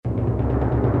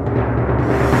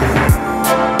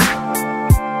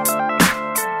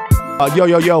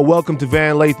Yo, welcome to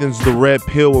Van Lathan's The Red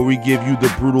Pill, where we give you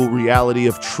the brutal reality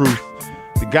of truth.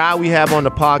 The guy we have on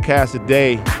the podcast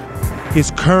today,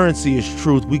 his currency is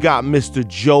truth. We got Mr.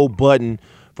 Joe Budden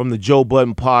from the Joe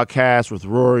Budden podcast with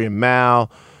Rory and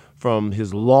Mal, from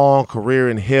his long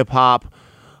career in hip-hop.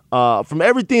 From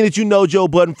everything that you know Joe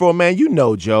Budden for, man, you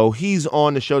know Joe. He's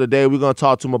on the show today. We're going to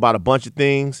talk to him about a bunch of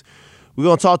things. We're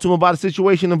going to talk to him about a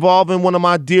situation involving one of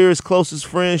my dearest, closest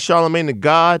friends, Charlamagne the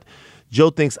God. Joe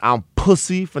thinks I'm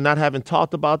pussy for not having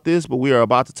talked about this, but we are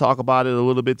about to talk about it a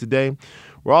little bit today.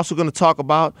 We're also going to talk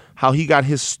about how he got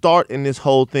his start in this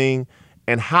whole thing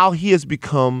and how he has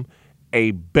become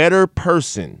a better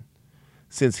person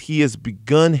since he has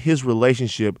begun his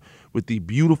relationship with the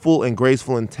beautiful and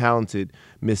graceful and talented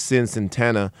Miss Cyn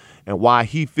Santana, and why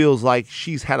he feels like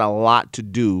she's had a lot to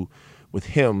do with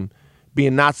him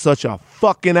being not such a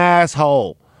fucking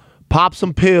asshole. Pop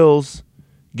some pills.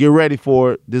 Get ready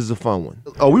for it. This is a fun one.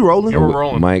 Oh, we rolling? Yeah, we're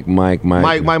rolling. Mike.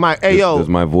 Hey, yo. Does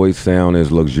my voice sound as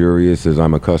luxurious as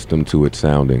I'm accustomed to it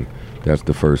sounding? That's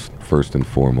the first and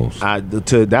foremost.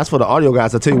 That's for the audio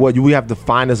guys. I tell you what, we have the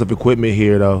finest of equipment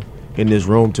here, though, in this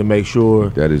room to make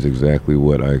sure. That is exactly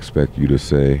what I expect you to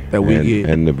say. That we get.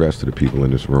 And the rest of the people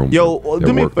in this room. Yo,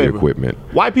 do me a work favor. the equipment.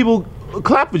 White people,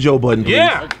 clap for Joe Budden, please.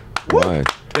 Yeah. Why?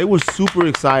 They were super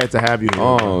excited to have you here.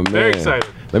 Oh, man. Very excited.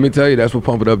 Let me tell you, that's what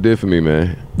Pump It Up did for me,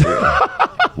 man.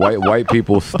 White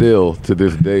people still, to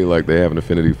this day, like they have an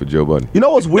affinity for Joe Budden. You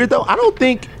know what's weird, though? I don't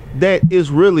think that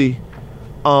is really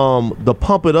the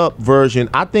Pump It Up version.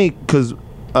 I think because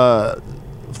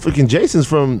freaking Jason's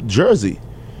from Jersey.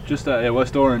 Just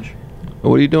West Orange.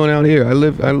 What are you doing out here? I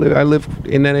live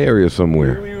in that area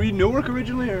somewhere. Were you Newark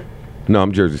originally, or? No,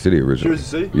 I'm Jersey City originally.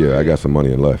 Jersey City? Yeah, I got some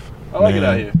money and left. I like it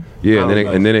out here. Yeah,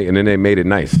 and then they made it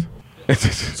nice.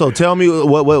 So tell me,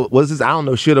 what's this? I don't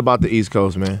know shit about the East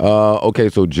Coast, man. Okay,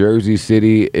 so Jersey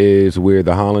City is where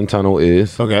the Holland Tunnel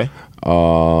is. Okay.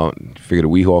 Figure the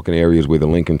Weehawken area is where the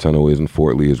Lincoln Tunnel is, and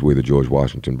Fort Lee is where the George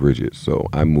Washington Bridge is. So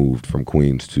I moved from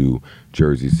Queens to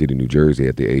Jersey City, New Jersey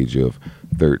at the age of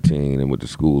 13 and went to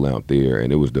school out there,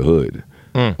 and it was the hood.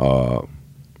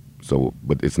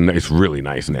 But it's really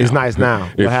nice now. It's nice now.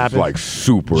 What happened? Like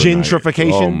super gentrification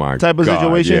nice. Oh my type of God.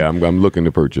 situation? Yeah, I'm looking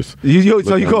to purchase. So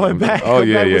you're going back? Oh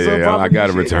yeah. I got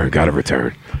to return.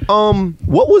 return.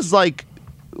 What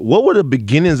were the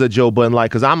beginnings of Joe Budden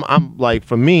like? Because I'm like,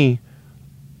 for me,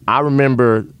 I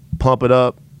remember Pump It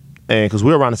Up, and because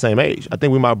we were around the same age. I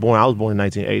think I was born in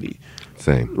 1980.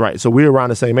 Same. Right. So we were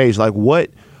around the same age. Like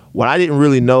what I didn't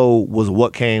really know was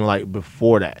what came like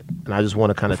before that, and I just want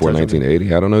to kind of before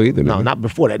 1980. I don't know either. No, nigga. not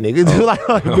before that, nigga.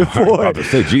 like before. I was about to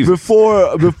say, Jesus.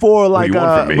 Before like you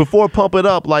want from me? before Pump It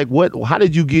Up. Like what? How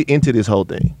did you get into this whole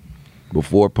thing?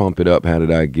 Before Pump It Up, how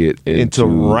did I get into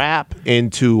rap?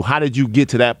 How did you get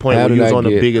to that point where you was on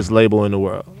the biggest label in the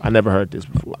world? I never heard this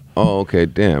before. Oh, okay.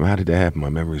 Damn. How did that happen? My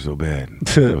memory's so bad.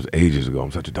 That was ages ago.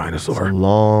 I'm such a dinosaur. It's a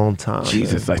long time.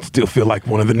 Jesus, man. I still feel like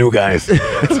one of the new guys. God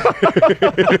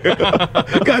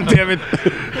damn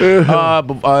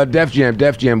it.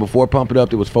 Def Jam. Before Pump It Up,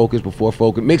 there was Focus. Before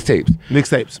Focus,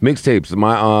 mixtapes.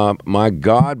 My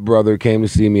god brother came to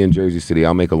see me in Jersey City.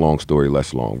 I'll make a long story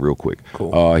less long, real quick.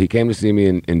 Cool. He came to see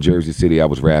me in Jersey City. I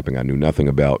was rapping. I knew nothing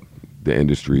about the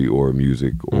industry or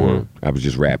music, or I was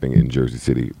just rapping in Jersey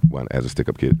City as a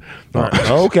stick-up kid. All right.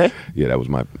 Oh, okay. Yeah,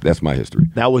 that's my history.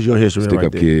 That was your history,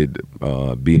 Stick-up right kid,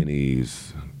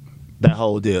 B&Es. That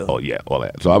whole deal. Oh, yeah, all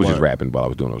that. So I was just rapping while I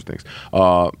was doing those things.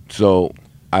 So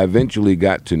I eventually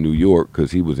got to New York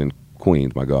because he was in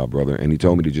Queens, my god brother, and he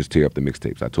told me to just tear up the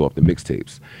mixtapes. I tore up the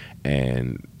mixtapes,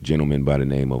 and a gentleman by the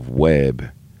name of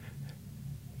Webb,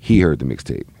 he heard the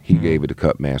mixtape. He gave it to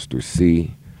Cutmaster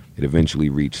C. It eventually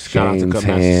reached Skane's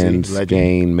hands.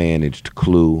 Skane managed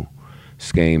Clue.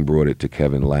 Skane brought it to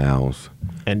Kevin Liles.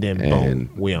 And then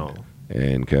boom, we on.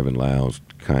 And Kevin Liles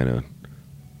kind of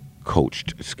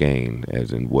coached Skane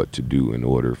as in what to do in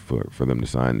order for them to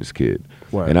sign this kid.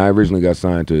 Right. And I originally got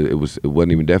signed to, it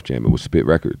wasn't even Def Jam, it was Spit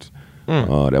Records.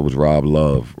 That was Rob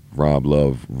Love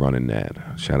running that.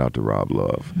 Shout out to Rob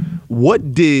Love.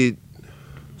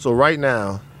 So right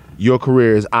now, your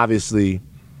career is obviously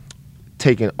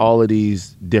taking all of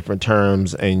these different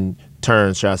turns,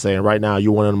 shall I say, and right now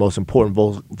you're one of the most important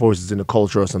voices in the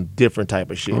culture of some different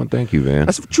type of shit. Oh, thank you, man.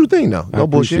 That's a true thing, though. No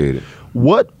bullshit. Appreciate it.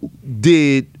 What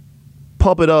did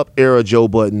Pump It Up era Joe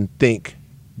Budden think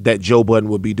that Joe Budden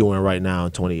would be doing right now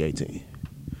in 2018?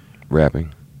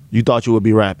 Rapping. You thought you would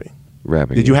be rapping?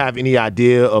 Rapping. Did you have any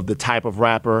idea of the type of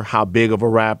rapper, how big of a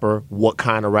rapper, what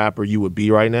kind of rapper you would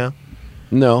be right now?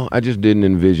 No, I just didn't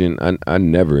envision. I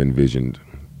never envisioned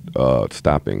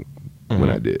stopping when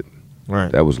I did.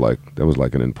 Right. That was like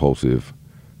an impulsive.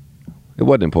 It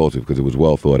wasn't impulsive because it was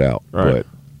well thought out. Right. But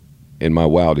in my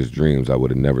wildest dreams, I would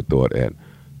have never thought at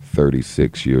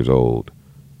 36 years old,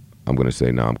 I'm going to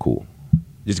say, nah, I'm cool.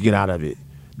 Just get out of it.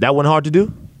 That wasn't hard to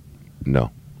do? No.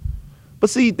 But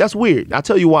see, that's weird. I'll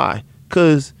tell you why.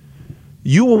 Because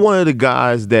you were one of the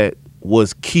guys that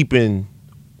was keeping,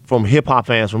 from hip-hop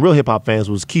fans, from real hip-hop fans,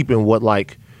 was keeping what,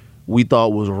 like, we thought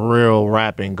was real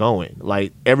rapping going.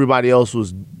 Like, everybody else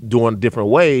was doing different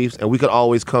waves, and we could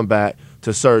always come back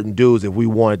to certain dudes if we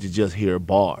wanted to just hear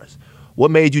bars.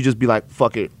 What made you just be like,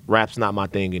 fuck it, rap's not my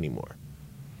thing anymore?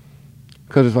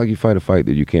 Because it's like you fight a fight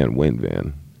that you can't win,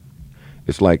 Van.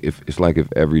 It's like if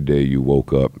every day you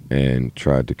woke up and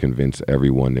tried to convince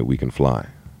everyone that we can fly.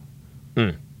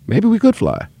 Maybe we could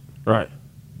fly. Right.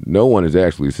 No one has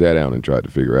actually sat down and tried to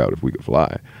figure out if we could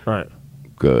fly. Right.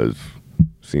 Because it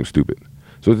seems stupid.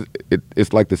 So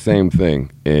it's like the same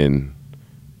thing in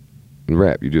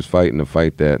rap. You're just fighting a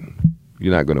fight that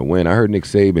you're not going to win. I heard Nick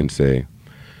Saban say,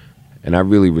 and I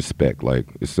really respect, like,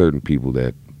 there's certain people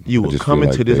that You I would just come feel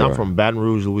into like this, they I'm are. from Baton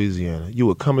Rouge, Louisiana. You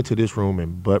would come into this room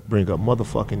and bring up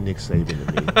motherfucking Nick Saban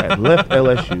to me. Had left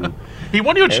LSU. He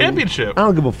won you a championship. I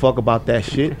don't give a fuck about that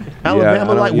shit.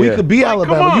 Alabama, I like, don't- we yeah. could be Like,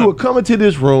 come Alabama. on. You would come into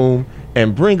this room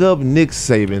and bring up Nick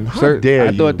Saban. How dare I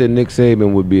you? thought that Nick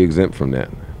Saban would be exempt from that,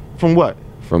 From what?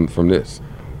 from this.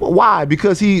 Well, why?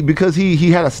 Because he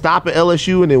had a stop at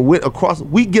LSU and then went across.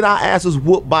 We get our asses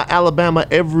whooped by Alabama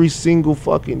every single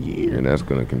fucking year. And that's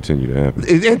going to continue to happen.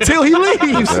 Until he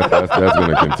leaves. That's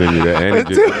going to continue to and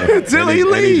Until he And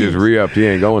he leaves. just re-upped. He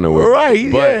ain't going nowhere. Right,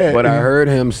 yeah. But I heard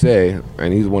him say,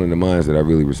 and he's one of the minds that I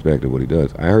really respected what he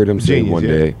does. I heard him say Genius, one yeah.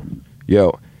 day,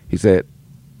 yo, he said,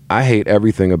 I hate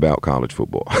everything about college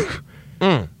football.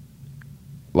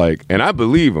 Like, and I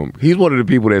believe him. He's one of the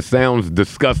people that sounds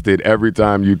disgusted every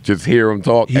time you just hear him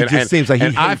talk. He just seems like he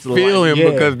and I hates the feel life. him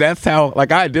Yeah. because that's how,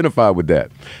 like, I identify with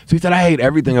that. So he said, I hate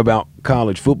everything about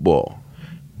college football,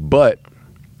 but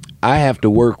I have to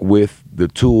work with the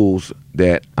tools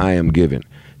that I am given.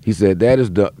 He said that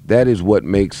is what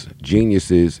makes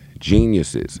geniuses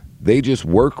geniuses. They just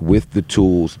work with the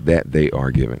tools that they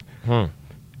are given.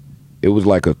 It was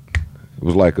like an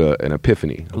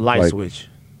epiphany. Light Like, switch.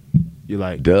 You're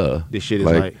like, duh. this shit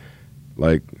is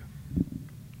like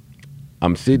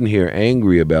I'm sitting here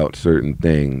angry about certain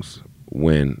things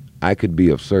when I could be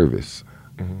of service.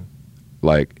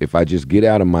 Like, if I just get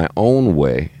out of my own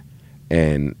way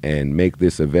and make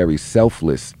this a very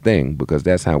selfless thing, because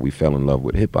that's how we fell in love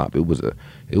with hip hop. It was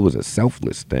a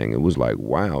selfless thing. It was like,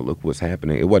 wow, look what's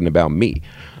happening. It wasn't about me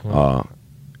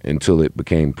until it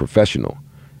became professional.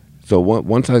 So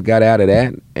once I got out of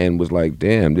that and was like,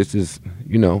 damn, this is,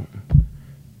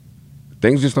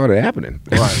 things just started happening.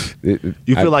 Right.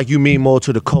 You feel like you mean more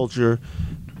to the culture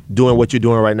doing what you're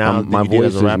doing right now? my than you did voice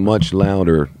as a is rapper? much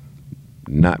louder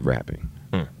not rapping.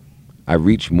 I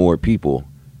reach more people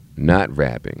not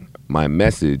rapping. My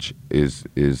message is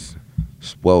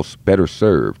better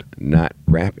served not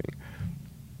rapping.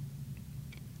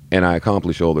 And I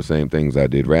accomplish all the same things I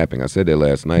did rapping. I said that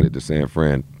last night at the San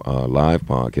Fran live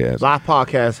podcast. Live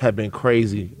podcasts have been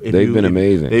crazy. They've been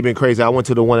amazing. They've been crazy. I went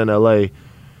to the one in L.A.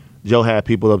 Joe had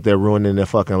people up there ruining their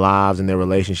fucking lives and their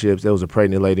relationships. There was a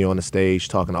pregnant lady on the stage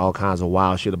talking all kinds of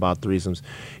wild shit about threesomes.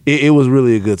 It was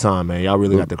really a good time, man. Y'all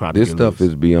really got the crowd. This stuff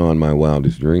is beyond my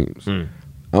wildest dreams.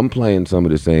 I'm playing some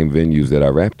of the same venues that I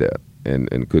rapped at and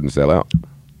couldn't sell out.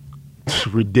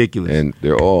 ridiculous. And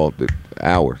they're all the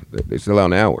hour. They sell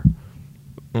out an hour.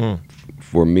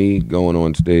 For me, going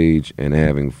on stage and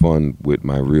having fun with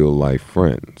my real life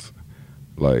friends,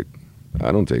 like,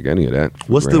 I don't take any of that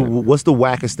for What's granted. the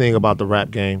wackest thing about the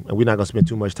rap game? And we're not gonna spend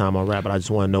too much time on rap, but I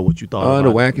just want to know what you thought. The about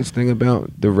it. wackest thing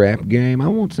about the rap game, I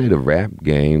won't say the rap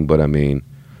game, but I mean,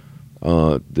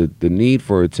 the need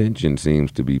for attention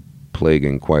seems to be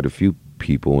plaguing quite a few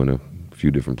people in a few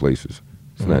different places.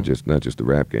 It's not just the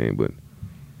rap game, but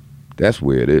that's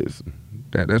where it is.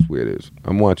 That's where it is.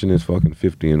 I'm watching this fucking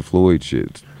 50 and Floyd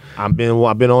shit, I've been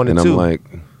on it and too. I'm like,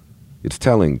 it's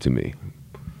telling to me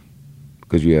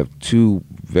because you have two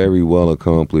very well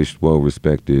accomplished, well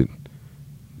respected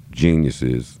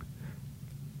geniuses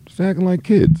just acting like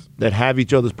kids. that have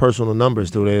each other's personal numbers,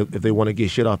 so if they want to get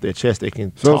shit off their chest, they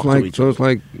can So talk it's to like, each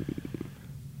other.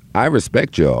 I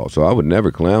respect y'all, so I would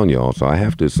never clown y'all. So I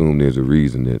have to assume there's a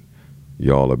reason that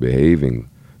y'all are behaving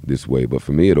this way. But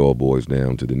for me, it all boils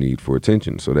down to the need for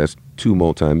attention. So that's two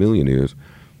multimillionaires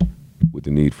with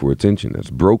the need for attention. That's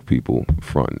broke people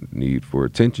front need for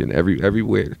attention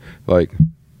everywhere. Like,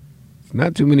 it's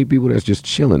not too many people that's just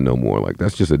chilling no more. Like,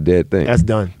 that's just a dead thing. That's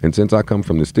done. And since I come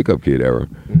from the stick-up kid era,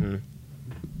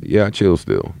 yeah, I chill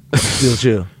still. Still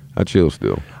chill. I chill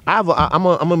still. I'm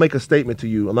gonna make a statement to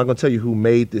you. I'm not gonna tell you who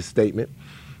made this statement,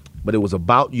 but it was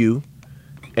about you,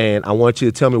 and I want you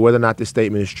to tell me whether or not this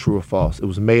statement is true or false. It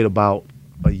was made about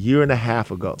a year and a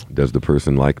half ago. Does the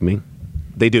person like me?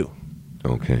 They do.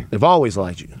 Okay. They've always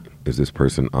liked you. Is this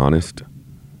person honest?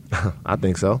 I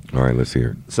think so. All right, let's hear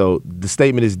it. So the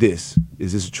statement is this.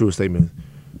 Is this a true statement?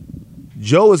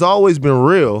 Joe has always been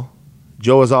real.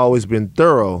 Joe has always been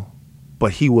thorough,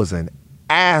 but he was an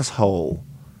asshole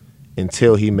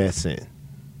until he met Sin.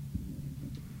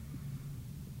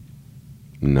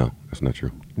 No, that's not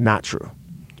true. Not true.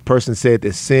 The person said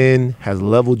that Sin has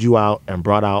leveled you out and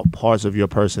brought out parts of your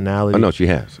personality. Oh, no, she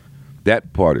has.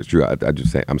 That part is true. I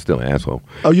just say I'm still an asshole.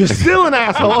 Oh, you're still an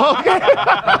asshole. Okay.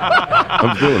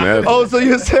 I'm still an asshole. Oh, so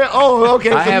you said, oh, okay.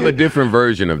 I so have you- a different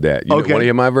version of that. You Okay. want to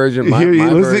hear my version? My Let's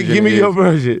see, version give me is your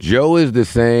version. Joe is the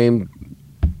same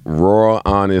raw,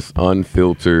 honest,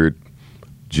 unfiltered,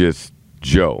 just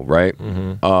Joe, right?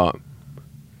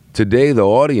 Today, the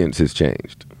audience has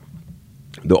changed.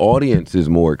 The audience is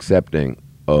more accepting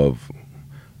of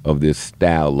this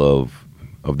style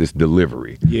of this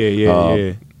delivery.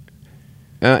 Yeah.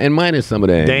 And minus some of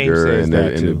the Dame anger says and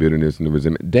that the too. bitterness and the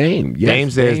resentment. Dame, yes.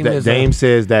 Dame says that. is Dame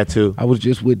says that too. I was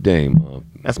just with Dame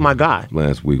That's my guy.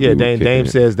 last week. Yeah, We were Dame kicking it.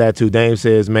 says that too. Dame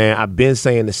says, man, I've been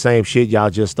saying the same shit.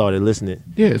 Y'all just started listening.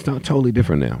 Yeah, it's not totally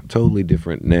different now. Totally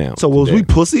different now. So was today. we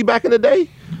pussy back in the day?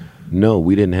 No,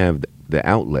 we didn't have the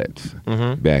outlets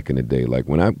back in the day. Like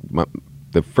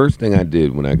the first thing I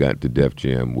did when I got to Def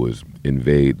Jam was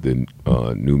invade the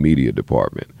new media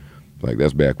department. Like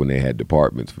that's back when they had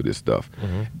departments for this stuff,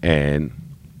 and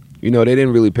they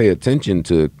didn't really pay attention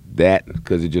to that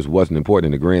because it just wasn't important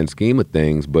in the grand scheme of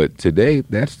things. But today,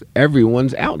 that's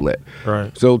everyone's outlet.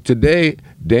 Right. So today,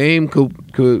 Dame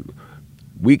could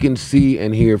we can see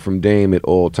and hear from Dame at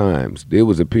all times. There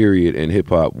was a period in hip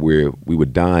hop where we were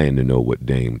dying to know what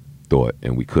Dame thought,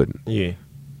 and we couldn't. Yeah.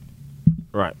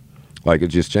 Right. Like it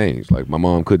just changed. Like my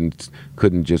mom couldn't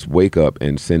just wake up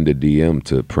and send a DM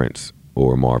to Prince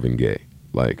or Marvin Gaye.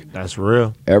 Like That's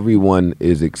real. everyone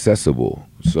is accessible.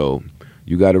 So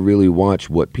you got to really watch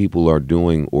what people are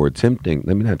doing or attempting.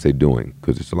 Let me not say doing,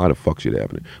 because it's a lot of fuck shit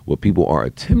happening. What people are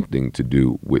attempting to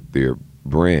do with their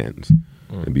brands,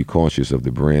 and be cautious of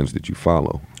the brands that you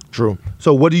follow. True.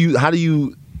 So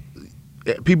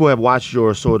people have watched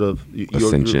your sort of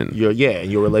Ascension. your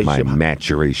your My relationship.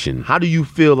 maturation. How do you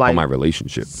feel like My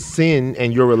relationship. Sin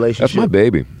and your relationship? That's my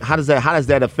baby. How does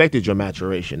that affected your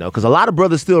maturation though? Because a lot of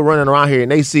brothers still running around here and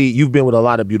they see you've been with a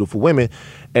lot of beautiful women,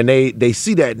 and they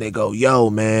see that and they go, yo,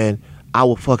 man, I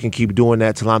will fucking keep doing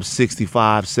that till I'm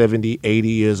 65, 70, 80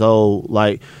 years old.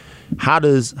 Like, how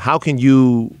can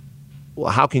you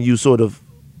sort of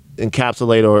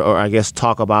encapsulate or I guess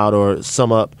talk about or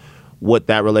sum up what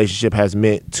that relationship has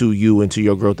meant to you and to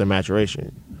your growth and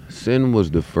maturation? Sin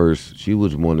was she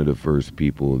was one of the first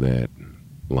people that,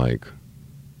 like,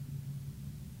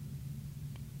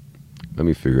 let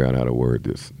me figure out how to word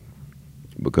this.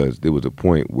 Because there was a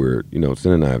point where,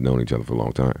 Sin and I have known each other for a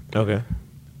long time. Okay.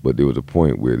 But there was a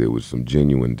point where there was some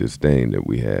genuine disdain that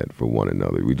we had for one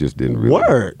another. We just didn't really.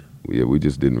 Word. Yeah, we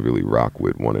just didn't really rock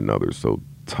with one another so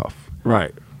tough.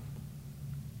 Right.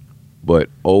 But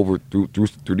through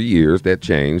the years, that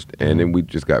changed, and then we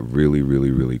just got really,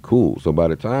 really, really cool. So by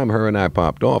the time her and I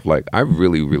popped off, like, I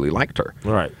really, really liked her.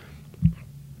 Right.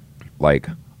 Like,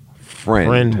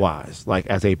 friend wise, like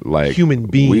as a like human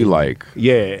being. we like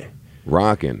Yeah.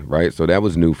 rocking, right? So that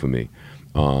was new for me.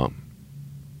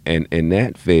 And in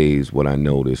that phase, what I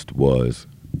noticed was,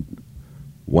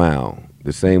 wow,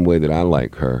 the same way that I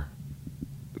like her,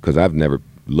 because I've never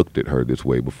looked at her this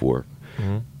way before.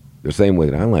 The same way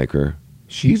that I like her,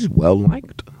 she's well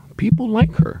liked. People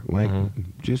like her. Like,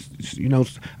 just,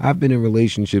 I've been in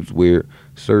relationships where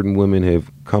certain women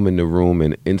have come in the room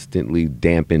and instantly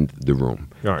dampened the room.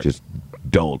 Right. Just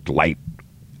dulled light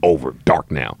over dark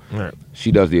now. Right.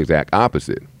 She does the exact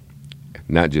opposite.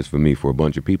 Not just for me, for a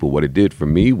bunch of people. What it did for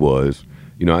me was,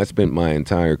 I spent my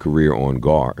entire career on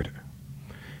guard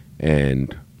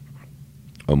and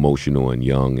emotional and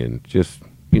young and just,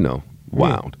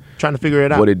 wild. Trying to figure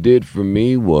it out. What it did for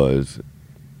me was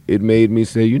it made me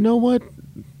say, you know what?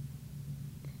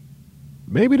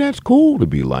 Maybe that's cool to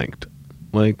be liked.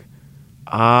 Like,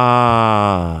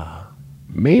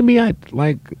 maybe I'm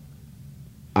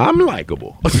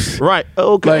likable. Right.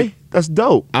 Okay. Like, that's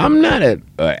dope. I'm not an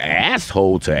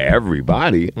asshole to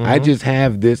everybody. I just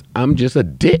have this, I'm just a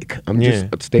dick. I'm just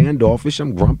standoffish.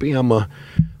 I'm grumpy. I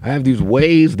have these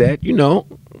ways that,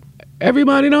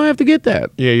 everybody don't have to get that.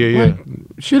 Yeah. Like,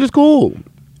 shit is cool.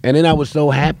 And then I was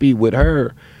so happy with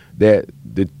her that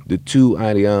the two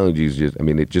ideologies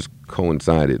it just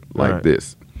coincided like Right.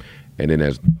 this. And then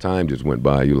as time just went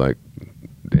by, you're like,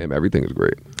 damn, everything is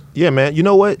great. Yeah, man. You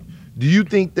know what? Do you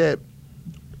think that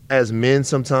as men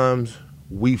sometimes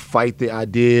we fight the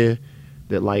idea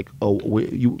that like,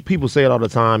 people say it all the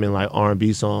time in like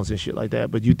R&B songs and shit like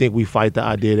that, but you think we fight the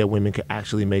idea that women can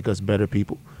actually make us better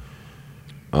people?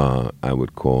 I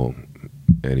would call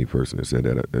any person that said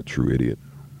that a true idiot.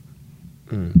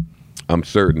 I'm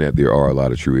certain that there are a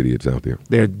lot of true idiots out there.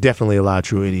 There are definitely a lot of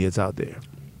true idiots out there.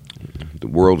 The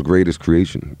world's greatest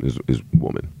creation is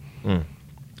woman.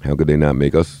 How could they not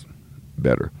make us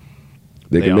better?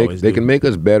 They can make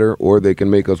us better, or they can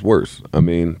make us worse. I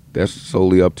mean, that's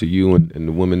solely up to you and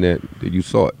the woman that you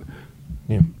sought.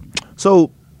 Yeah.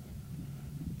 So,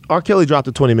 R. Kelly dropped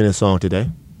a 20-minute song today.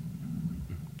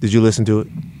 Did you listen to it?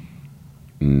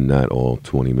 Not all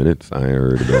 20 minutes. I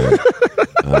heard about.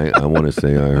 I want to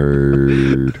say I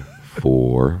heard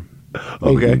 4.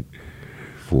 Okay.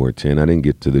 4:10. I didn't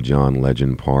get to the John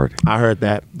Legend part. I heard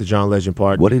that, the John Legend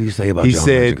part. What did he say about John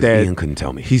Legend? 'Cause Ian couldn't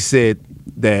tell me. He said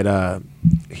that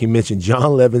he mentioned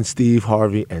John Legend, Steve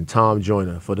Harvey, and Tom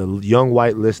Joyner. For the young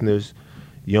white listeners,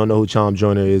 you don't know who Tom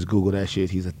Joyner is, Google that shit.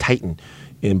 He's a titan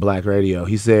in black radio.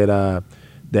 He said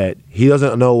that he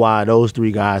doesn't know why those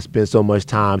 3 guys spend so much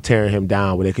time tearing him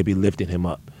down when they could be lifting him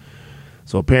up.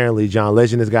 So apparently John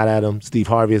Legend has got at him, Steve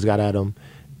Harvey has got at him,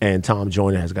 and Tom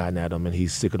Joyner has gotten at him, and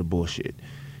he's sick of the bullshit.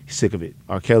 He's sick of it.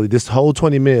 R. Kelly, this whole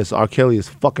 20 minutes, R. Kelly is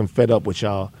fucking fed up with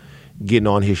y'all getting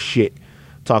on his shit,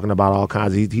 talking about all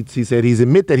kinds. He said he's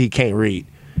admit that he can't read.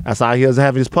 That's how he doesn't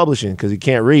have his publishing, because he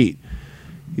can't read.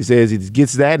 He says he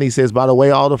gets that, and he says, by the way,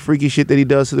 all the freaky shit that he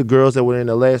does to the girls that were in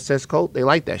the last sex cult, they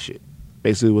like that shit.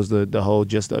 Basically was the whole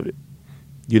gist of it.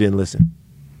 You didn't listen.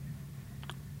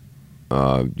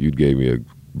 You gave me a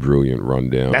brilliant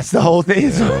rundown. That's the whole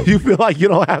thing. So you feel like you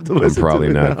don't have to listen. I'm probably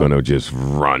to it not going to just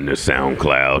run the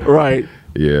SoundCloud. Right.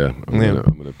 Yeah, I'm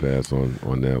gonna pass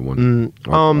on that one.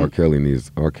 R. Kelly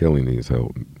needs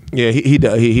help. Yeah, he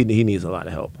does. He needs a lot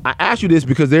of help. I asked you this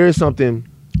because there is something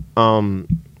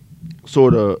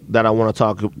sort of that I want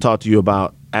to talk to you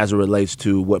about as it relates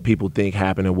to what people think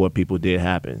happened and what did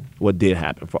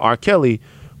happen. For R. Kelly,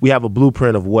 we have a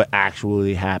blueprint of what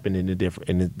actually happened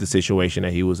in the situation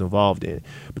that he was involved in.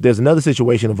 But there's another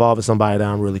situation involving somebody that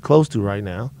I'm really close to right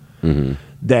now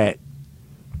that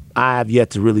I have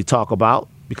yet to really talk about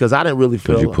because I didn't really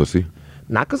feel. Because you pussy?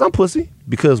 Not because I'm pussy.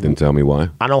 Because then tell me why.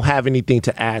 I don't have anything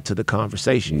to add to the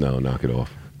conversation. No, knock it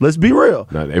off. Let's be real.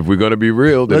 Now, if we're gonna be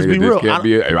real, then let's be real.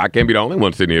 I can't be the only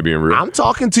one sitting here being real. I'm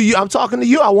talking to you.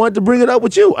 I wanted to bring it up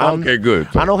with you. Okay, good.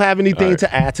 I don't have anything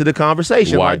to add to the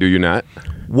conversation. Why do you not?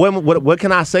 What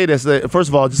can I say? First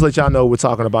of all, just let y'all know we're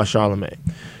talking about Charlamagne.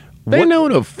 They know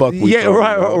the fuck we talking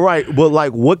about. Right. But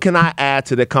like, what can I add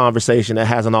to the conversation that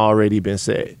hasn't already been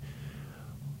said?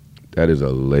 That is a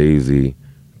lazy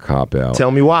cop-out.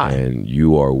 Tell me why. And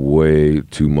you are way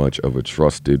too much of a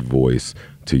trusted voice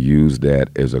to use that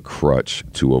as a crutch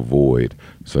to avoid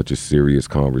such a serious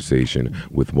conversation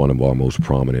with one of our most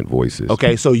prominent voices.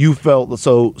 Okay, so you felt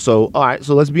so all right,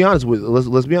 so let's be honest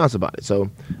let's be honest about it. So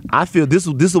I feel this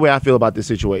is the way I feel about this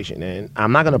situation, and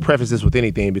I'm not going to preface this with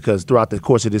anything because throughout the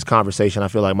course of this conversation I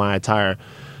feel like my entire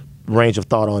range of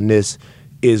thought on this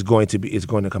is going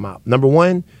to come out. Number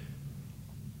one,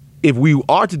 if we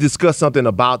are to discuss something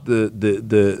about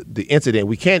the incident,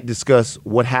 we can't discuss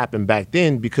what happened back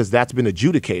then because that's been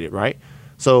adjudicated, right?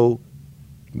 So,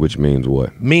 which means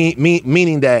what?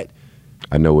 Meaning that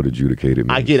I know what adjudicated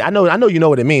means. I get it. I know you know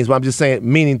what it means, but I'm just saying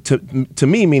meaning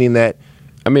that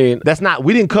that's not,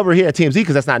 we didn't cover it here at TMZ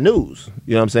because that's not news.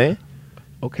 You know what I'm saying?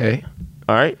 Okay.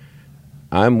 All right.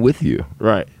 I'm with you.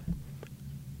 Right.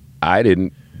 I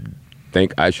didn't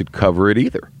think I should cover it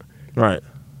either. Right.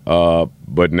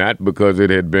 But not because it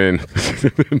had been.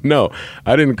 No,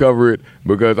 I didn't cover it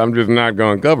because I'm just not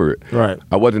going to cover it. Right.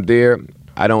 I wasn't there.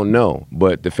 I don't know.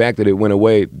 But the fact that it went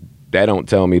away, that don't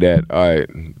tell me that, all right,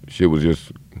 shit was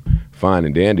just fine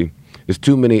and dandy. It's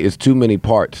too many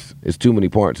parts. It's too many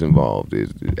parts involved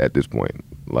at this point.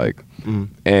 Like,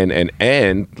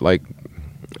 and like,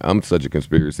 I'm such a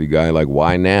conspiracy guy. Like,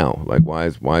 why now? Like, why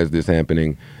is this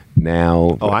happening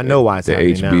now? Oh, I know why it's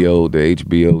happening now. The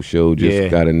HBO show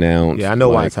just got announced. Yeah, I know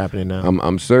why it's happening now.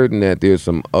 I'm certain that there's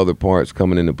some other parts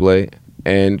coming into play.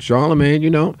 And Charlamagne, you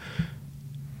know,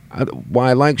 why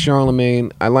I like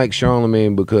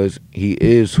Charlamagne because he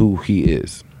is who he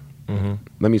is.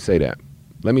 Let me say that.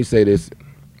 Let me say this,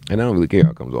 and I don't really care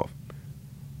how it comes off.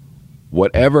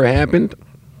 Whatever happened,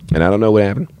 and I don't know what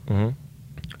happened,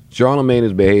 Charlamagne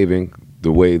is behaving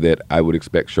the way that I would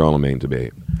expect Charlemagne to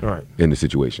behave Right. in the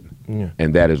situation. Yeah.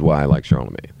 And that is why I like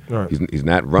Charlemagne. Right. He's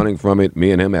not running from it.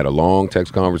 Me and him had a long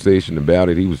text conversation about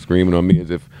it. He was screaming on me as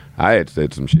if I had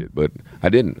said some shit, but I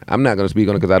didn't. I'm not going to speak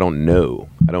on it because I don't know.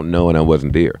 I don't know, and I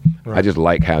wasn't there. Right. I just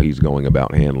like how he's going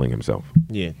about handling himself.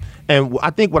 Yeah. And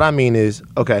I think what I mean is,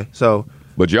 okay, so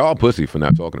But y'all pussy for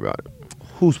not talking about it.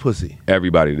 who's pussy?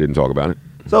 Everybody didn't talk about it.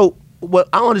 So what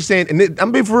I don't understand, and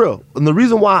I'm being for real. And the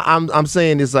reason why I'm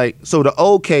saying is like, so the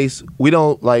old case, we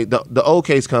don't like the old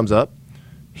case comes up.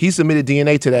 He submitted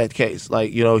DNA to that case.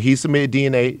 Like, you know, he submitted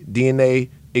DNA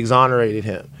exonerated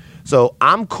him. So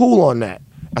I'm cool on that.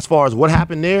 As far as what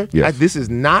happened there, Yes. this is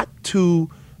not to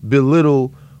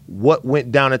belittle what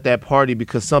went down at that party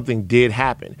because something did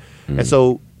happen. And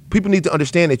so people need to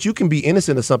understand that you can be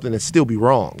innocent of something and still be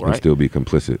wrong, And right? still be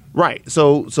complicit. Right.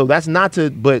 So that's not to.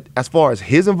 But as far as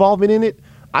his involvement in it,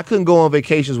 I couldn't go on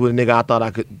vacations with a nigga I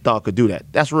thought could do that.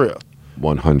 That's real.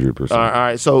 100%. All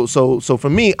right. So for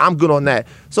me, I'm good on that.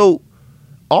 So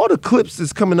all the clips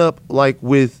that's coming up, like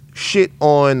with shit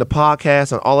on the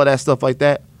podcast and all of that stuff like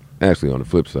that. Actually, on the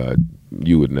flip side,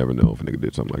 you would never know if a nigga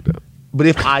did something like that. But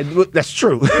if that's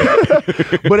true.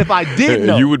 But if I did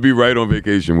know, You would be right on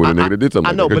vacation with a nigga that did something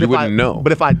I know, like that. but 'cause if you wouldn't know.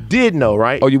 But if I did know,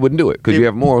 right? Oh, you wouldn't do it because you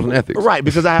have morals and ethics. Right,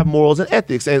 because I have morals and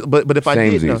ethics. But if I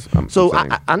did know, Samesies, I'm so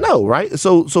saying. I know, right?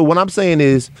 So what I'm saying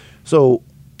is, so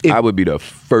if, I would be the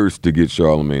first to get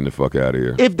Charlemagne the fuck out of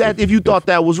here. if you thought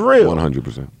that was real,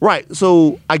 100%. right?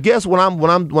 So I guess what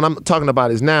I'm talking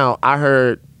about is now I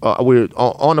heard we were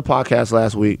on the podcast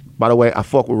last week. By the way, I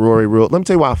fuck with Rory real. Let me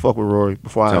tell you why I fuck with Rory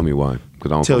before I Tell me why,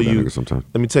 because I don't tell fuck that you. nigga sometimes.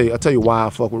 Let me tell you. I'll tell you why I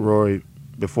fuck with Rory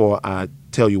before I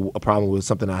tell you a problem with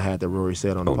something I had that Rory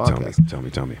said on the Oh, podcast.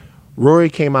 tell me. Rory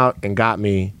came out and got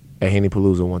me at Henny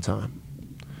Palooza one time.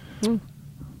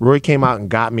 Rory came out and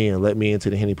got me and let me into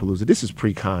the Henny Palooza. This is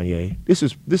pre-Kanye. This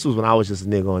was when I was just a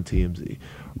nigga on TMZ.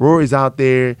 Rory's out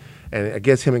there, and I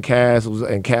guess him and Cass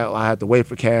I had to wait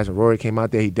for Cass, and Rory came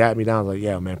out there. He dapped me down. I was like,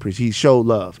 yeah, man, he showed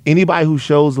love. Anybody who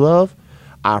shows love,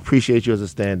 I appreciate you as a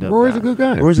stand-up Rory's guy. a good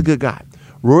guy. Rory's a good guy.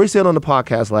 Rory said on the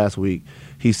podcast last week,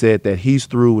 he said that he's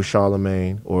through with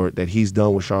Charlemagne, or that he's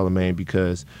done with Charlemagne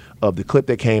because of the clip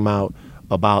that came out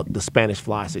about the Spanish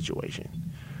Fly situation.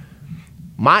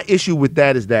 My issue with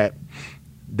that is that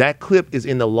clip is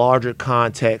in the larger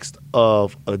context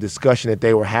of a discussion that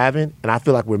they were having, and I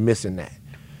feel like we're missing that.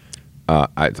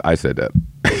 I said that.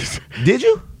 Did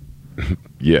you?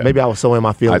 Yeah. Maybe I was so in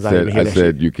my feelings. I didn't hear that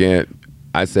shit. you can't.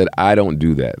 I said I don't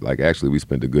do that. Like, actually, we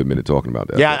spent a good minute talking about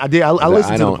that. Yeah, I did. I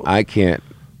listened to the- I can't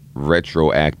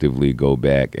retroactively go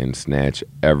back and snatch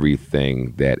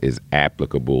everything that is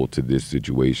applicable to this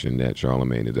situation that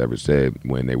Charlemagne has ever said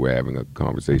when they were having a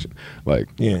conversation. Like,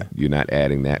 Yeah. you're not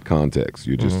adding that context.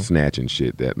 You're just snatching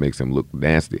shit that makes him look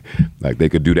nasty. Like, they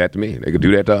could do that to me. They could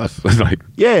do that to us. It's like,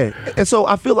 Yeah, and so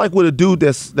I feel like with a dude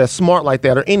that's smart like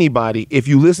that, or anybody, if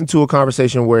you listen to a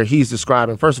conversation where he's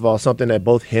describing, first of all, something that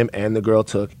both him and the girl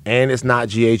took, and it's not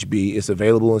GHB, it's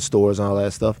available in stores and all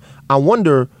that stuff, I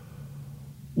wonder,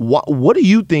 what do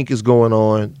you think is going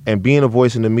on? And being a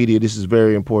voice in the media, this is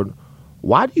very important.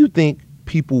 Why do you think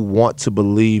people want to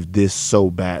believe this so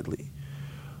badly?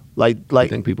 I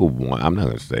think people want. I'm not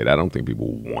going to say it. I don't think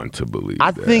people want to believe.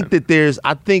 I think that there's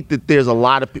a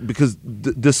lot of because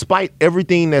despite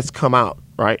everything that's come out,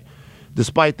 right?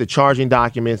 Despite the charging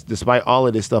documents, despite all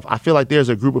of this stuff, I feel like there's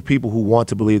a group of people who want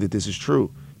to believe that this is true.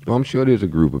 Well, I'm sure there's a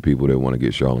group of people that want to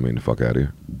get Charlemagne the fuck out of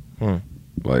here.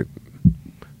 Like,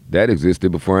 that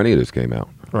existed before any of this came out.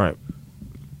 Right.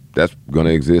 That's going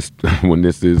to exist when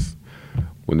this is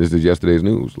yesterday's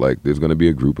news. Like, there's going to be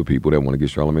a group of people that want to get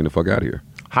Charlemagne the fuck out of here.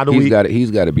 How do he's we?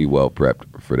 got to be well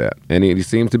prepped for that, and he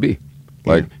seems to be.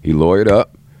 Like, he lawyered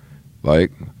up.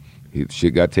 Like,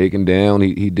 shit got taken down.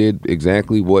 He did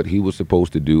exactly what he was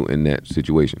supposed to do in that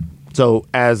situation. So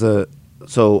as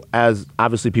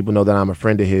obviously people know that I'm a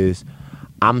friend of his,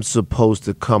 I'm supposed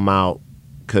to come out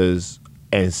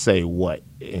and say what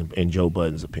in Joe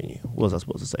Budden's opinion? What was I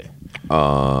supposed to say?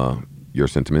 Your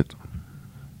sentiment.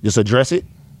 Just address it.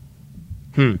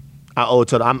 I owe it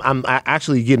to. I'm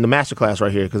actually getting the masterclass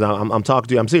right here because I'm talking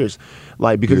to you. I'm serious,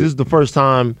 like because this is the first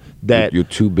time that you're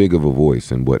too big of a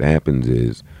voice, and what happens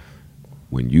is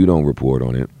when you don't report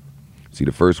on it. See,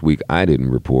 the first week I didn't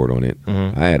report on it.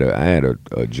 I had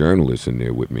a journalist in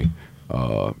there with me,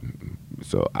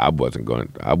 so I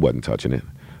wasn't touching it.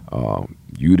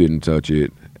 You didn't touch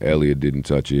it. Elliot didn't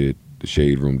touch it. The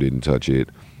Shade Room didn't touch it.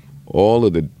 All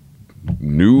of the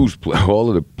all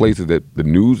of the places that the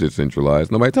news is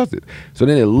centralized, nobody touched it. So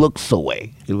then it looks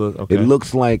away. It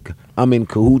looks like I'm in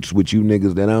cahoots with you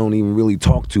niggas that I don't even really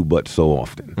talk to but so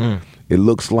often. It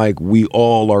looks like we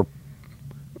all are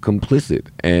complicit.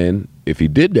 And if he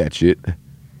did that shit,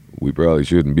 we probably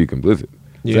shouldn't be complicit.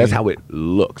 Yeah. So that's how it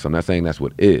looks. I'm not saying that's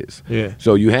what it is. Yeah.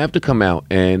 So you have to come out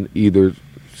and either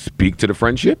speak to the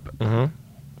friendship,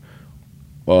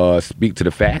 speak to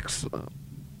the facts,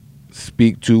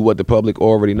 speak to what the public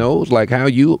already knows. Like, how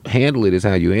you handle it is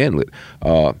how you handle it.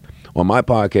 On my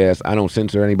podcast, I don't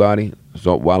censor anybody.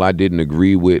 So while I didn't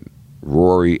agree with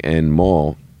Rory and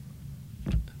Maul,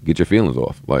 get your feelings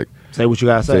off. Like, say what you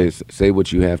gotta say. Say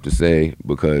what you have to say,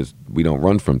 because we don't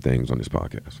run from things on this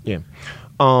podcast. Yeah.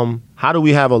 How do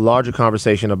we have a larger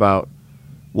conversation about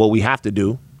what we have to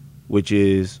do, which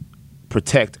is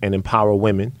protect and empower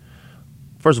women?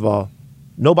 First of all,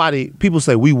 people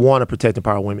say we want to protect and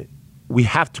empower women. We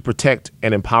have to protect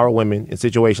and empower women in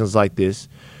situations like this.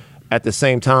 At the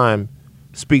same time,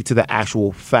 speak to the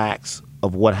actual facts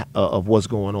of what's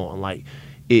going on. Like,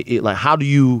 like, how do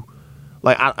you,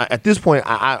 like, at this point,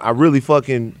 I really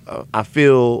fucking, I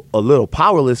feel a little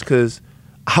powerless, because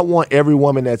I want every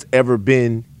woman that's ever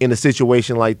been in a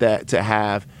situation like that to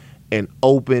have an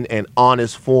open and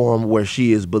honest forum where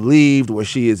she is believed, where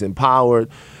she is empowered,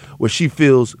 where she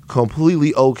feels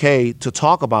completely okay to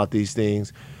talk about these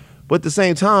things. But at the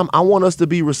same time, I want us to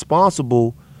be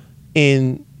responsible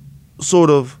in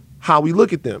sort of how we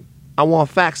look at them. I want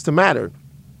facts to matter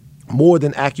more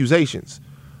than accusations.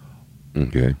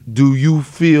 Okay. Do you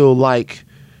feel like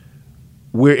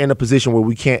we're in a position where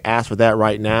we can't ask for that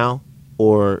right now?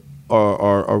 Or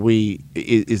are we?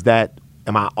 Is that?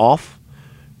 Am I off?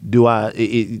 Do I?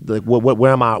 Like,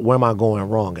 where am I going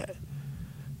wrong at?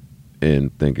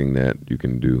 And thinking that you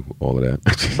can do all of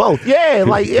that. Both, yeah,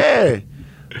 like, yeah,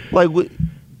 like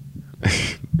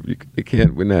it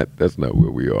can't. We're not. That's not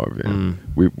where we are, man.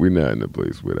 We're not in a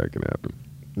place where that can happen.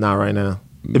 Not right now.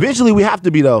 Eventually, we have to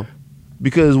be, though.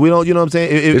 Because we don't, you know what I'm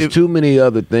saying? There's too many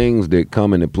other things that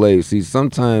come into play. See,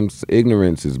 sometimes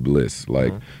ignorance is bliss.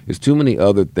 Like, there's too many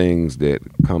other things that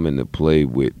come into play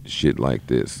with shit like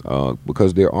this.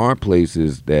 Because there are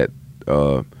places that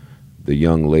the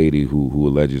young lady who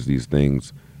alleges these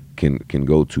things can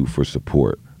go to for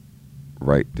support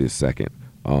right this second.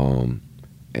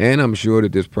 And I'm sure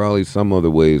that there's probably some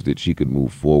other ways that she could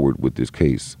move forward with this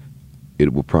case.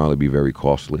 It will probably be very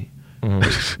costly.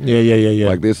 Yeah.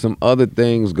 Like, there's some other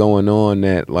things going on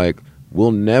that, like,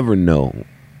 we'll never know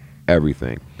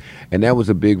everything. And that was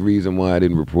a big reason why I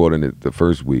didn't report on it the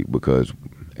first week, because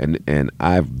and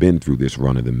I've been through this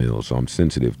run of the mill, so I'm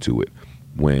sensitive to it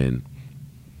when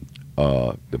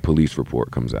the police report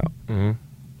comes out.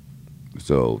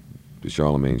 So the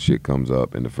Charlemagne shit comes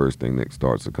up, and the first thing that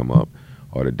starts to come up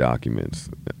are the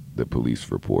documents, the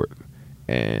police report,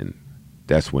 and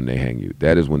that's when they hang you.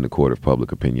 That is when the court of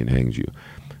public opinion hangs you.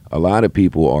 A lot of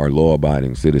people are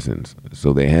law-abiding citizens,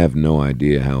 so they have no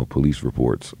idea how police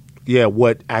reports. Yeah,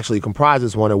 what actually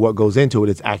comprises one and what goes into it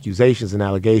is accusations and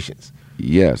allegations.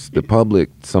 Yes, the public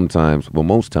sometimes, well,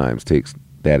 most times, takes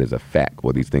that as a fact,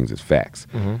 or these things as facts.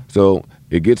 So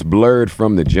it gets blurred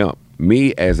from the jump.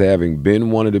 Me, as having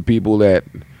been one of the people that,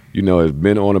 has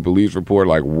been on a police report,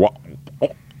 like, what?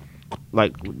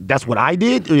 Like, that's what I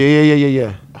did?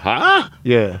 Yeah. Huh?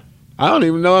 Yeah. I don't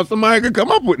even know if somebody could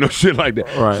come up with no shit like that.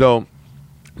 Right. So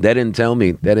that didn't tell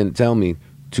me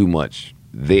too much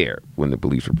there when the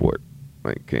police report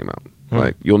came out.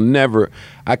 Like, you'll never,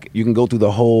 you can go through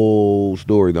the whole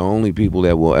story. The only people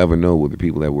that will ever know were the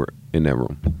people that were in that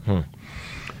room.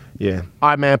 Yeah. All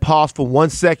right, man, pause for 1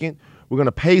 second. We're going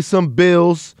to pay some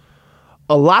bills.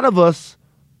 A lot of us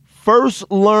first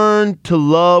learned to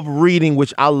love reading,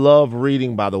 which I love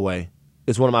reading, by the way.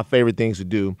 It's one of my favorite things to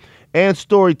do. And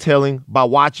storytelling by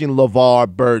watching LeVar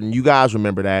Burton. You guys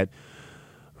remember that.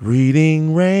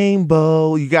 Reading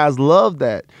Rainbow. You guys love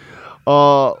that.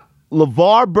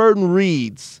 LeVar Burton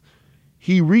reads.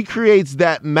 He recreates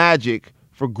that magic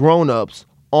for grown-ups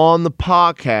on the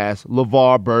podcast,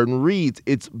 LeVar Burton Reads.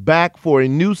 It's back for a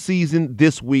new season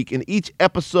this week. In each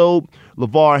episode,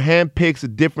 LeVar handpicks a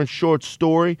different short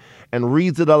story and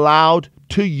reads it aloud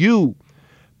to you.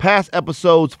 Past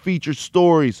episodes feature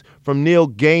stories from Neil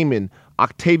Gaiman,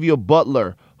 Octavia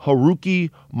Butler, Haruki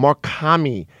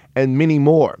Murakami, and many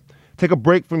more. Take a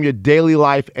break from your daily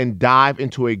life and dive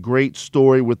into a great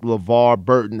story with LeVar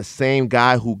Burton, the same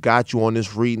guy who got you on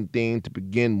this reading thing to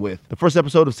begin with. The first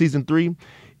episode of season 3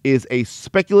 is a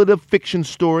speculative fiction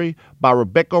story by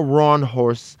Rebecca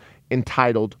Ronhorst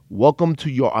entitled Welcome to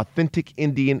Your Authentic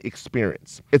Indian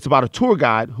Experience. It's about a tour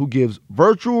guide who gives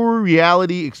virtual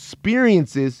reality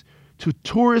experiences to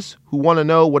tourists who want to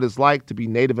know what it's like to be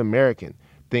Native American.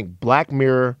 Think Black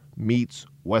Mirror meets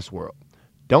Westworld.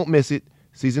 Don't miss it.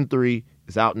 Season 3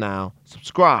 is out now.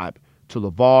 Subscribe to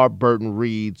LeVar Burton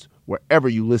Reads wherever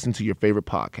you listen to your favorite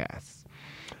podcasts.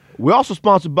 We're also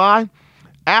sponsored by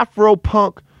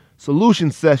Afropunk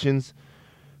Solution Sessions,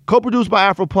 co-produced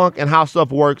by Afropunk and How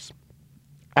Stuff Works.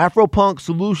 Afropunk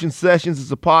Solution Sessions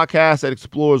is a podcast that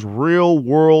explores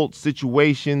real-world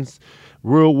situations,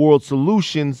 real-world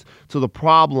solutions to the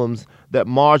problems that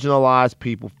marginalized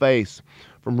people face.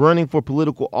 From running for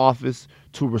political office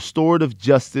to restorative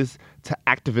justice to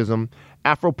activism,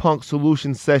 Afropunk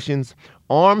Solution Sessions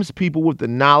arms people with the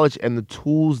knowledge and the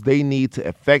tools they need to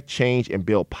effect change and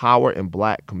build power in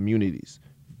Black communities.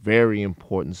 Very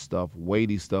important stuff,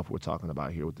 weighty stuff we're talking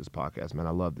about here with this podcast, man. I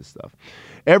love this stuff.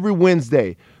 Every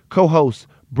Wednesday, co-hosts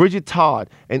Bridget Todd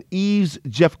and Eves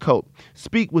Jeffcoat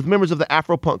speak with members of the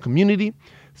Afropunk community,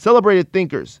 celebrated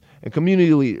thinkers, and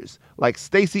community leaders like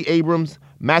Stacey Abrams,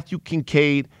 Matthew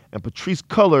Kincaid, and Patrice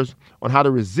Cullors on how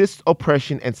to resist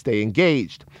oppression and stay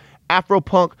engaged.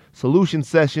 Afropunk Solution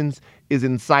Sessions is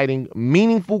inciting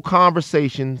meaningful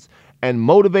conversations and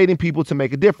motivating people to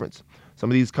make a difference. Some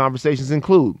of these conversations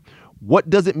include, what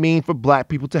does it mean for Black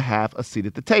people to have a seat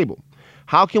at the table?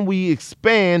 How can we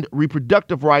expand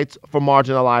reproductive rights for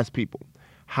marginalized people?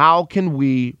 How can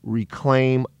we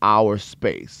reclaim our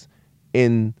space?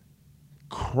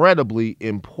 Incredibly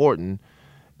important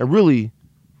and really,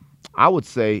 I would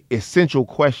say, essential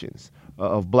questions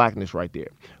of Blackness right there.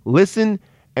 Listen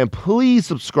and please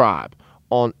subscribe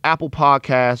on Apple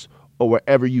Podcasts or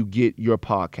wherever you get your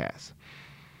podcasts.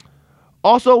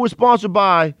 Also, we're sponsored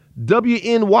by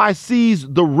WNYC's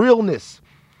The Realness.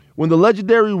 When the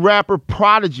legendary rapper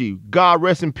Prodigy, God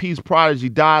rest in peace Prodigy,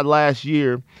 died last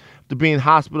year after being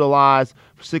hospitalized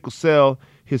for sickle cell,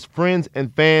 his friends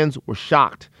and fans were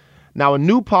shocked. Now, a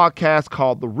new podcast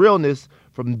called The Realness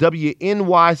from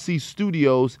WNYC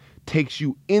Studios takes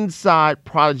you inside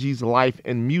Prodigy's life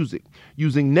and music.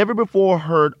 Using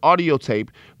never-before-heard audio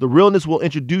tape, The Realness will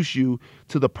introduce you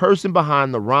to the person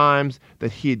behind the rhymes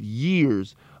that hid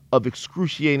years of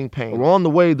excruciating pain. Along the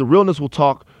way, The Realness will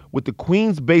talk with the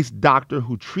Queens-based doctor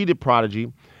who treated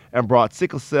Prodigy and brought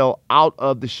sickle cell out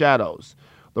of the shadows,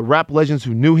 the rap legends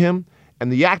who knew him,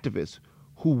 and the activists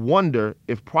who wonder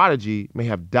if Prodigy may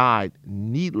have died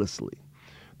needlessly.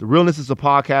 The Realness is a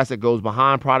podcast that goes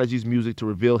behind Prodigy's music to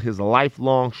reveal his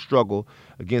lifelong struggle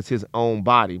against his own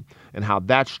body and how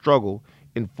that struggle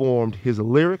informed his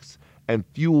lyrics and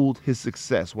fueled his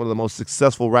success. One of the most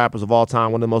successful rappers of all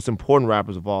time, one of the most important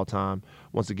rappers of all time.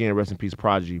 Once again, rest in peace,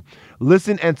 Prodigy.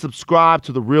 Listen and subscribe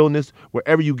to The Realness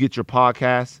wherever you get your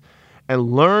podcasts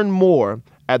and learn more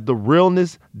at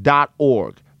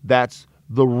therealness.org. That's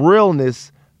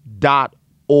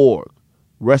therealness.org.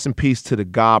 Rest in peace to the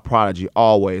God Prodigy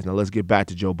always. Now let's get back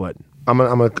to Joe Budden. I'm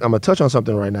gonna touch on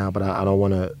something right now, but I don't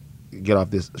want to get off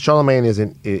this. Charlamagne is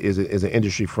an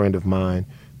industry friend of mine.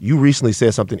 You recently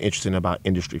said something interesting about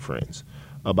industry friends,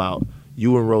 about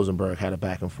you and Rosenberg had a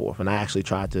back and forth, and I actually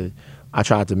tried to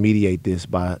mediate this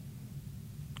by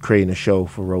creating a show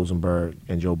for Rosenberg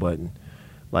and Joe Budden.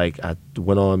 Like, I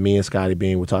went on, me and Scotty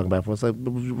Bean were talking about it. It's like,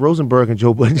 Rosenberg and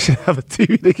Joe Budden should have a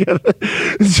TV together.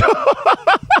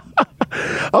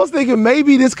 I was thinking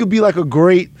maybe this could be like a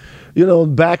great,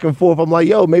 back and forth. I'm like,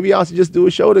 yo, maybe y'all should just do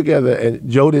a show together. And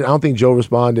Joe didn't. I don't think Joe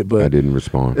responded, but I didn't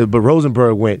respond. But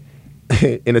Rosenberg went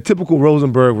in a typical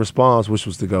Rosenberg response, which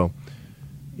was to go,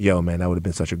 yo, man, that would have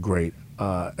been such a great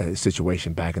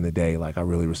situation back in the day. Like, I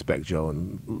really respect Joe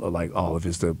and like all of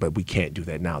his stuff, but we can't do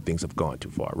that now. Things have gone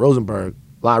too far. Rosenberg,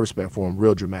 a lot of respect for him,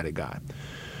 real dramatic guy.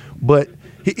 But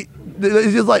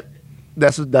it's just like,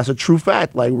 that's a true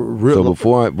fact. Like, real.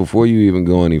 So before you even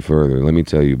go any further, let me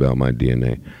tell you about my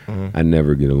DNA. Mm-hmm. I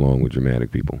never get along with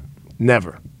dramatic people.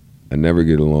 Never. I never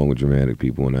get along with dramatic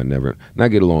people, and I not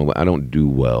get along, but I don't do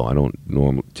well. I don't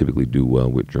typically do well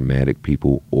with dramatic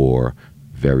people or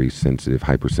very sensitive,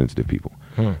 hypersensitive people.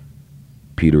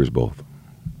 Peter is both.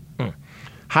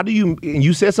 How do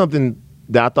you said something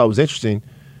that I thought was interesting,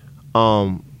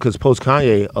 because post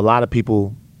Kanye, a lot of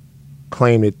people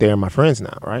claim that they're my friends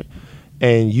now, right?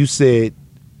 And you said,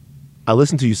 I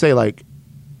listened to you say, like,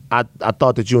 I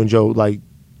thought that you and Joe, like,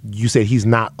 you said he's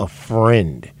not a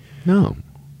friend. No,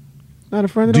 not a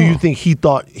friend at all. Do you think he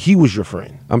thought he was your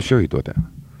friend? I'm sure he thought that.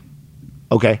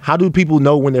 Okay, how do people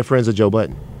know when they're friends with Joe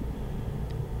Budden?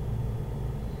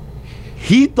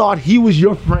 He thought he was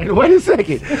your friend. Wait a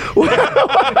second.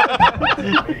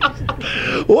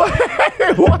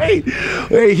 Wait.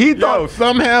 He thought. Yo,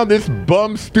 somehow this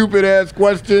bum, stupid ass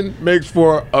question makes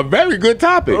for a very good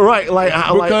topic. Right,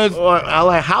 how he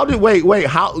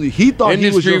thought he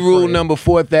was your industry rule friend. number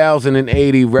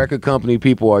 4080. Record company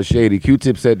people are shady.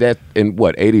 Q-Tip said that in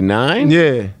what, 89?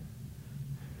 Yeah.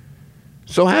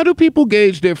 So how do people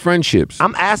gauge their friendships?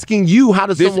 I'm asking you, how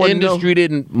does This someone industry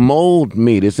didn't mold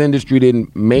me. This industry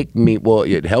didn't make me, well,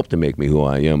 it helped to make me who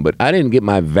I am, but I didn't get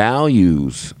my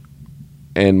values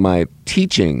and my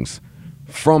teachings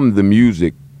from the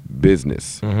music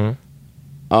business.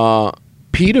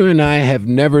 Peter and I have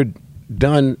never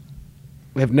done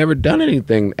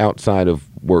anything outside of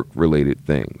work-related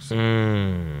things.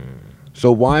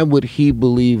 So why would he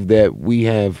believe that we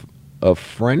have a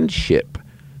friendship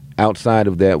outside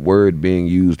of that word being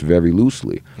used very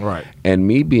loosely? Right. And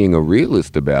me being a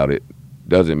realist about it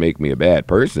doesn't make me a bad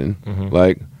person.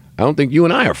 Like, I don't think you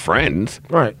and I are friends.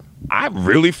 Right. I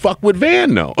really fuck with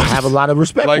Van, though. I have a lot of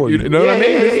respect Like, for you. you know what I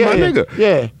mean? This is my nigga.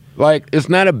 Yeah. Like, it's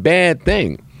not a bad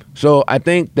thing. So I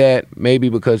think that maybe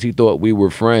because he thought we were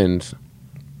friends,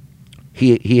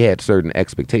 he had certain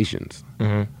expectations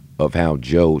of how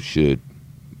Joe should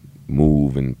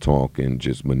move and talk and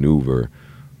just maneuver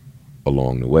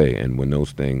along the way. And when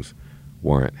those things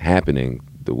weren't happening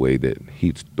the way that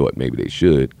he thought maybe they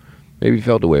should, maybe he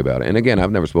felt the way about it. And again,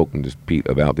 I've never spoken to Pete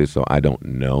about this, so I don't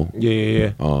know.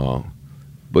 Yeah.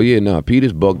 But yeah, no, Pete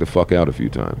has bugged the fuck out a few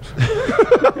times.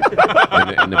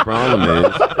 and the problem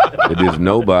is that there's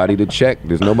nobody to check.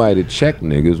 There's nobody to check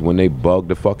niggas when they bug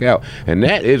the fuck out. And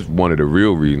that is one of the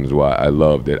real reasons why I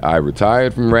love that I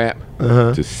retired from rap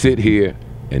to sit here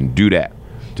and do that.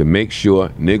 To make sure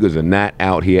niggas are not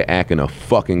out here acting a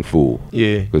fucking fool.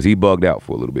 Yeah. Because he bugged out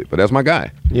for a little bit. But that's my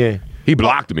guy. Yeah. He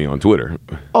blocked me on Twitter.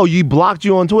 Oh, you blocked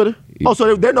you on Twitter? Oh,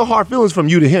 so there are no hard feelings from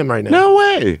you to him right now? No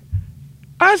way.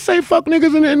 I say fuck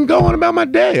niggas and go on about my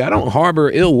day. I don't harbor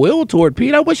ill will toward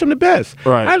Pete. I wish him the best.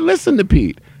 Right. I listen to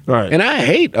Pete. Right. And I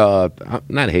hate,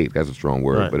 not hate, that's a strong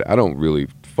word, Right. but I don't really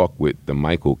fuck with the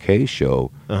Michael K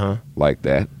show like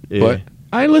that. Yeah. But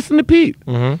I listen to Pete.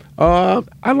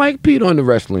 I like Pete on the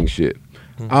wrestling shit.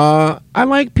 I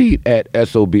like Pete at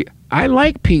SOB. I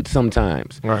like Pete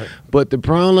sometimes. Right. But the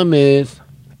problem is,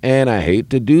 and I hate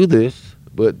to do this,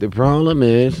 but the problem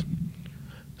is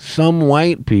some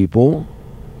white people,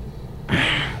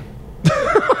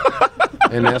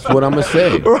 and that's what I'm gonna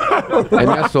say. And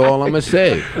that's all I'm gonna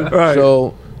say. Right.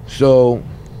 So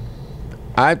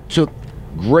I took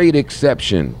great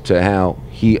exception to how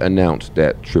he announced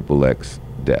that Triple X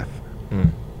death.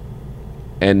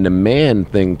 And the man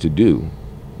thing to do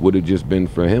would have just been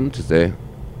for him to say,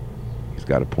 he's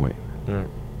got a point.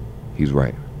 He's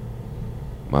right.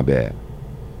 My bad.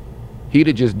 He'd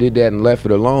have just did that and left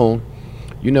it alone.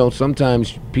 You know,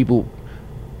 sometimes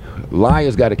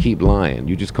liars got to keep lying.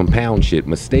 You just compound shit.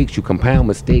 Mistakes, you compound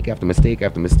mistake after mistake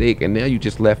after mistake, and now you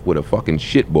just left with a fucking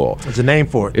shit ball. There's a name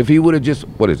for it. If he would have just,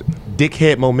 what is it?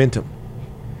 Dickhead momentum.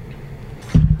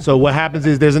 So what happens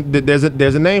is there's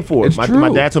a name for it. It's My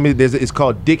true. dad told me it's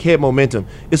called dickhead momentum.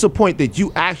 It's a point that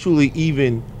you actually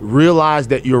even realize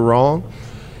that you're wrong,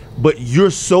 but you're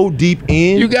so deep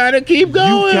in. You gotta keep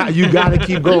going. You gotta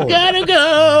keep going. You gotta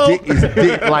go. Dick is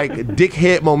like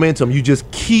dickhead momentum. You just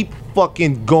keep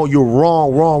fucking going. You're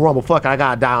wrong. But fuck, I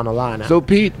gotta die on the line now. So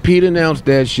Pete announced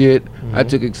that shit. I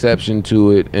took exception to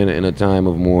it in a time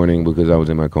of mourning because I was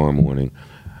in my car mourning.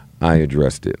 I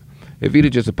addressed it. If he'd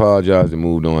have just apologized and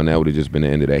moved on, that would have just been the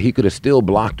end of that. He could have still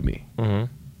blocked me.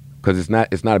 Because it's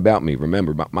not about me.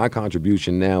 Remember, my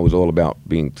contribution now is all about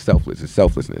being selfless. It's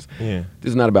selflessness. Yeah.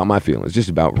 This is not about my feelings. It's just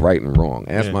about right and wrong.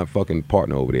 Ask my fucking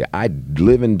partner over there. I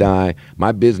live and die.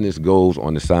 My business goes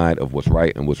on the side of what's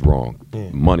right and what's wrong.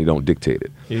 Money don't dictate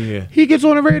it. Yeah. He gets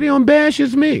on the radio and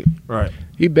bashes me. Right.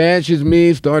 He bashes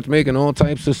me, starts making all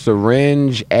types of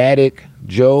syringe addict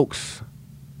jokes.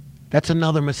 That's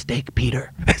another mistake,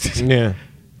 Peter. Yeah.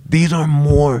 These are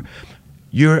more.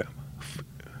 You're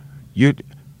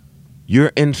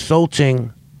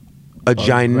insulting a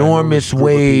ginormous group of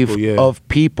wave people, yeah. of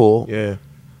people Yeah.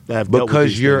 That have dealt with because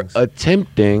these you're things.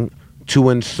 attempting to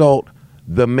insult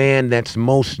the man that's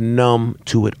most numb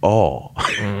to it all.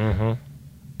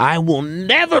 I will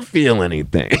never feel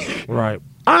anything. Right.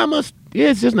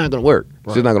 It's just not gonna work.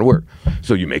 It's just not gonna work.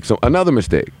 So you make another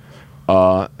mistake.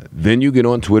 Then you get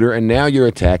on Twitter and now you're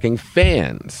attacking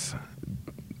fans.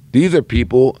 These are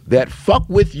people that fuck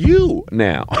with you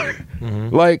now.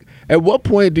 Like, at what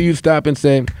point do you stop and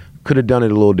say, could have done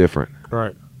it a little different?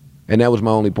 Right. And that was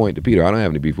my only point to Peter. I don't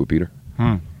have any beef with Peter.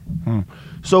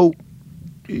 So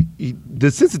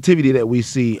the sensitivity that we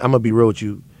see, I'm gonna be real with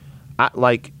you.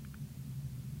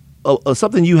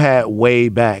 Something you had way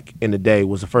back in the day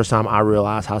was the first time I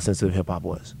realized how sensitive hip hop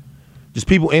was. Just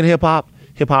people in hip hop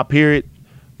period.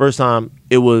 First time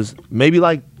it was maybe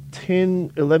like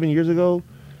 10, 11 years ago,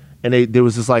 and there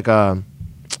was this like I'm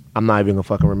not even gonna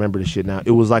fucking remember this shit now.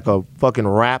 It was like a fucking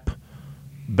rap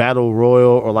battle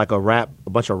royal or like a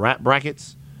bunch of rap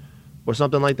brackets or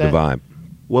something like The that. Vibe.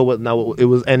 Well, what? No, it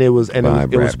was Vibe it was rap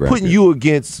putting bracket. you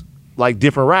against like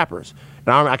different rappers.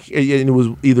 And and it was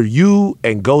either you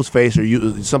and Ghostface or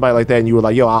you somebody like that, and you were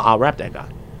like, "Yo, I'll rap that guy.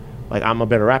 Like I'm a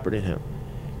better rapper than him."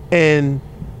 And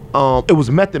it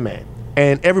was Method Man,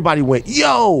 and everybody went,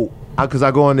 "Yo," because I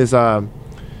go on this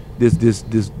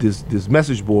this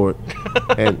message board,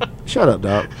 and shut up,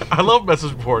 dog. I love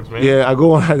message boards, man. Yeah, I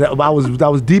go on. I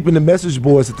was deep in the message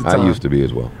boards at the time. I used to be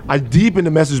as well. I deep in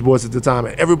the message boards at the time,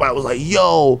 and everybody was like,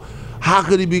 "Yo, how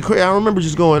could he be crazy?" I remember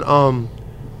just going,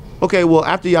 okay, well,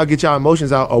 after y'all get y'all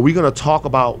emotions out, are we gonna talk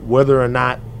about whether or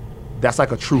not that's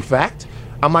like a true fact?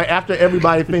 I'm like, after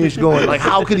everybody finished going, like,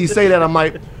 how could he say that? I'm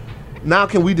like, now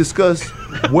can we discuss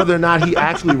whether or not he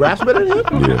actually raps better than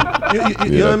him? Yeah.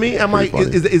 You know what I mean? I'm like,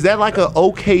 Pretty funny. is that like a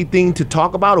okay thing to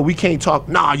talk about, or we can't talk?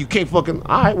 Nah, you can't fucking.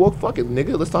 All right, well, fuck it,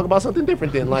 nigga. Let's talk about something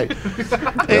different then. Like,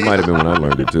 That might have been when I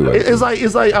learned it too. it's like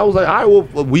I was like, all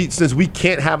right, well, since we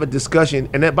can't have a discussion,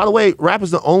 and that, by the way, rap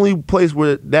is the only place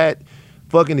where that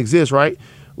fucking exists, right?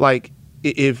 Like,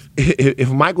 if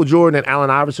Michael Jordan and Allen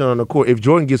Iverson on the court, if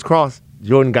Jordan gets crossed,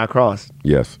 Jordan got crossed.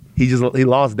 Yes. He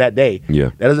lost that day.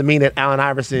 Yeah. That doesn't mean that Allen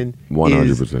Iverson 100%.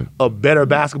 is a better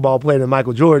basketball player than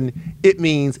Michael Jordan. It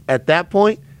means at that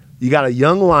point, you got a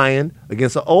young lion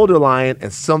against an older lion,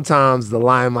 and sometimes the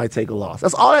lion might take a loss.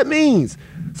 That's all that means.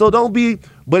 So don't be.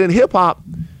 But in hip hop,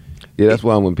 Yeah, that's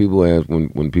why when people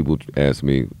ask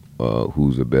me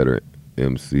who's a better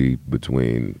MC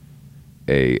between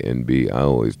A and B, I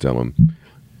always tell them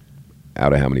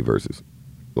out of how many verses.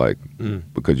 Like,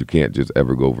 because you can't just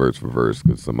ever go verse for verse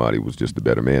because somebody was just a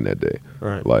better man that day.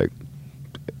 Right. Like,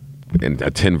 in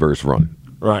a 10-verse run,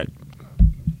 right?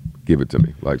 give it to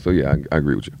me. Like, so yeah, I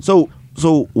agree with you. So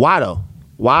why though?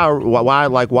 Why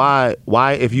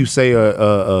if you say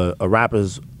a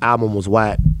rapper's album was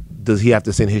whack, does he have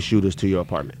to send his shooters to your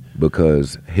apartment?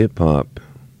 Because hip hop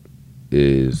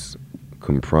is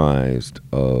comprised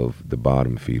of the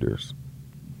bottom feeders.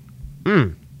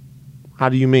 How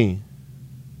do you mean?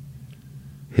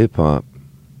 Hip hop,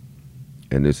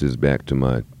 and this is back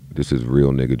to this is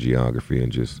real nigga geography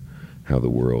and just how the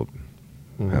world,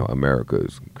 how America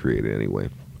is created anyway.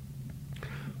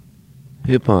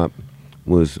 Hip hop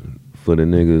was for the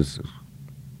niggas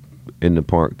in the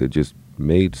park that just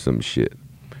made some shit.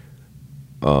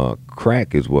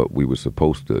 Crack is what we were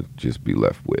supposed to just be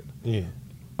left with. Yeah.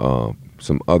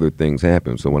 Some other things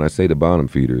happened. So when I say the bottom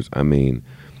feeders, I mean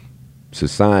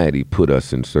society put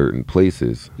us in certain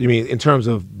places. You mean in terms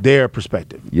of their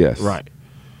perspective? Yes. Right.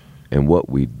 And what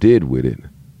we did with it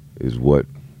is what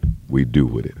we do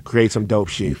with it. Create some dope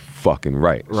shit. Fucking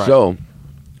right. Right. So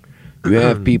you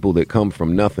have people that come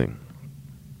from nothing,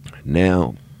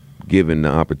 now given the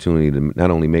opportunity to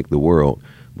not only make the world,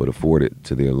 but afford it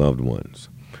to their loved ones.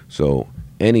 So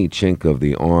any chink of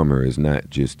the armor is not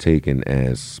just taken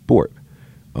as sport.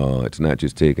 It's not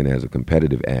just taken as a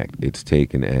competitive act. It's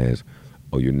taken as,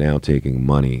 oh, you're now taking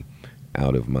money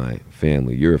out of my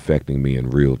family. You're affecting me in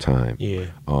real time. Yeah.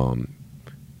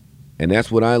 And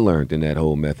that's what I learned in that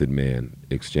whole Method Man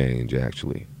exchange,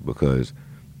 actually, because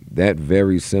that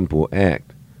very simple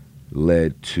act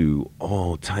led to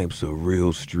all types of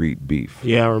real street beef.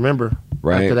 Yeah, I remember.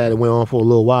 Right. After that, it went on for a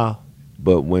little while.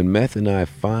 But when Meth and I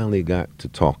finally got to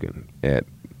talking at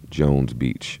Jones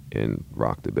Beach in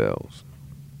Rock the Bells,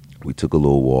 we took a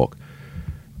little walk,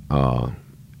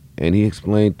 and he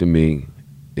explained to me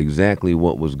exactly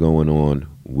what was going on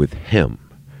with him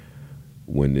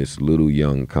when this little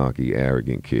young, cocky,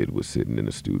 arrogant kid was sitting in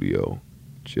the studio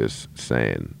just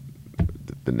saying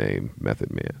the name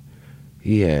Method Man.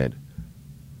 He had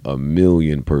a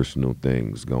million personal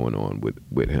things going on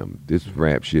with him. This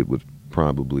rap shit was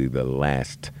probably the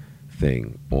last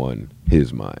thing on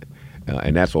his mind.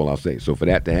 And that's all I'll say. So for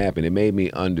that to happen, it made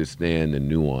me understand the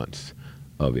nuance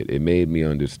of it. It made me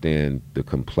understand the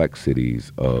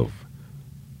complexities of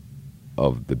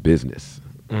the business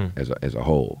as a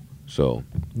whole. So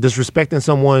Does respecting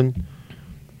someone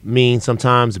mean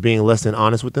sometimes being less than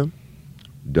honest with them?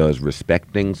 does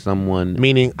respecting someone,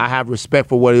 Meaning I have respect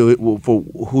for for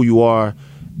who you are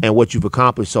and what you've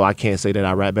accomplished, so I can't say that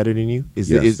I rap better than you?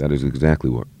 yes, that is exactly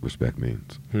what respect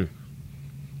means.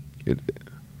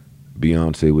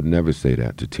 Beyonce would never say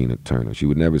that to Tina Turner. She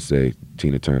would never say,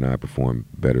 Tina Turner, I perform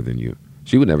better than you.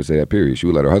 She would never say that, period. She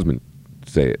would let her husband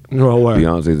say it. No way.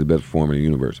 Beyonce is the best performer in the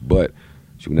universe. But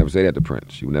she would never say that to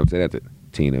Prince. She would never say that to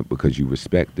Tina, because you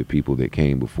respect the people that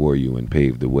came before you and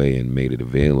paved the way and made it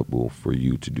available for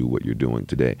you to do what you're doing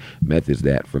today. Meth is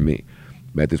that for me.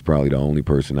 Meth is probably the only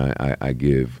person I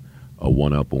give a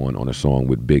one-up on a song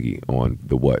with Biggie on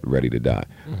the Ready to Die.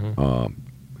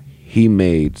 he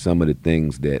made some of the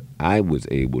things that I was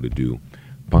able to do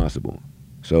possible.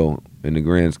 So in the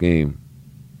grand scheme,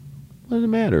 what does it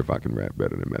matter if I can rap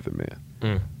better than Method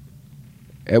Man?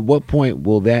 At what point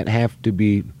will that have to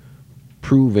be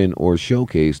proven or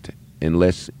showcased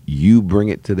unless you bring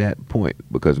it to that point?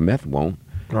 Because Meth won't.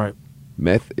 Right.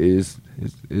 Meth is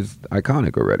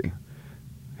iconic already.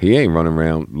 He ain't running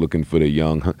around looking for the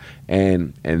young,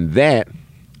 and that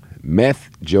Meth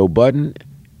Joe Budden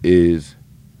is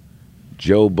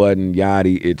Joe Budden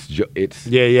Yachty. It's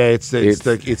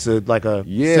like a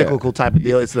cyclical type of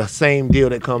deal. It's the same deal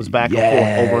that comes back and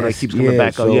forth over and it keeps coming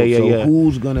back. So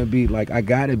who's gonna be like? I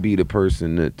gotta be the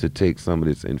person to take some of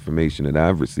this information that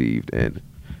I've received and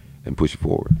push it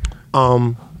forward.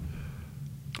 And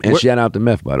shout out to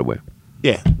Meth, by the way.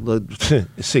 Yeah,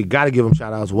 see, gotta give him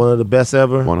shout outs. One of the best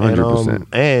ever. 100%.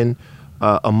 And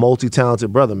a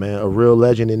multi-talented brother, man, a real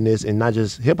legend in this, and not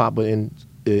just hip hop, but in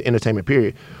entertainment.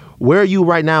 Period. Where are you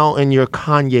right now in your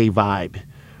Kanye vibe?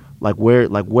 Like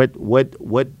what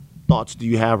thoughts do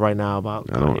you have right now about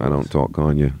Kanye? I don't talk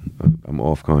Kanye. I'm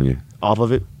off Kanye. Off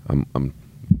of it? I'm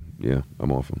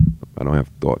off him. I don't have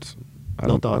thoughts. I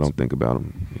don't think about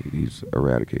him. He's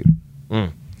eradicated.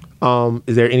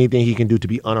 Is there anything he can do to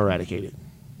be uneradicated?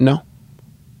 No.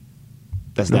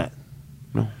 That.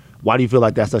 No. Why do you feel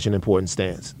like that's such an important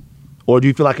stance? Or do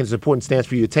you feel like it's an important stance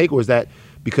for you to take, or is that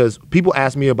because people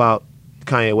ask me about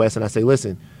Kanye West and I say,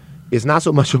 listen, it's not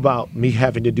so much about me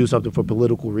having to do something for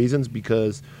political reasons,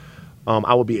 because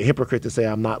I would be a hypocrite to say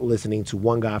I'm not listening to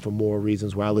one guy for more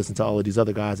reasons where I listen to all of these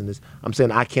other guys. And I'm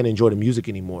saying I can't enjoy the music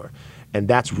anymore. And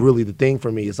that's really the thing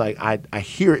for me. It's like I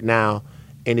hear it now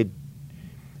and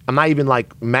I'm not even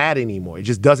like mad anymore. It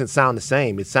just doesn't sound the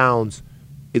same. It sounds,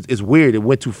 it's weird. It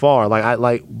went too far.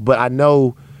 But I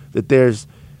know that that's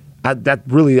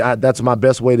my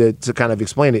best way to kind of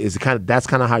explain it. Is that's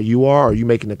kind of how you are? Or are you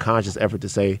making a conscious effort to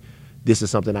say, this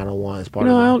is something I don't want as part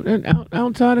of it?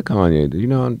 Outside of Kanye,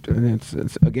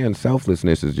 it's again,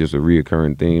 selflessness is just a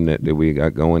reoccurring theme that we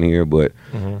got going here. But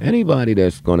anybody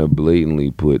that's going to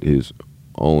blatantly put his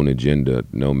own agenda,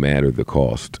 no matter the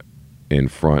cost, in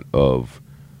front of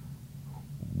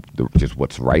just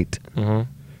what's right.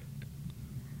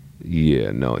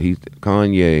 Yeah, no,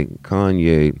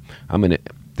 Kanye. I mean,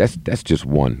 that's just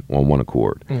one on one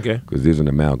accord. Okay. Because there's an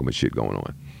amalgam of shit going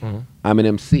on. I'm an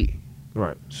MC.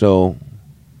 Right. So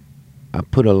I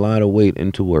put a lot of weight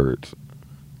into words.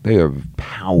 They are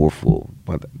powerful,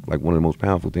 but like one of the most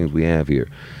powerful things we have here.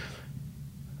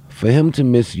 For him to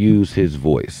misuse his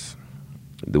voice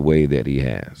the way that he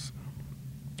has,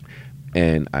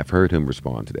 and I've heard him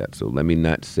respond to that, so let me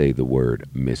not say the word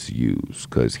misuse,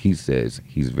 because he says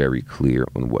he's very clear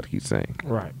on what he's saying.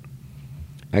 Right.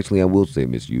 Actually, I will say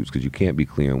misuse, because you can't be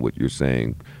clear on what you're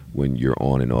saying when you're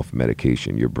on and off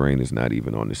medication. Your brain is not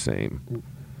even on the same.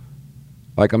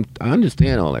 Like, I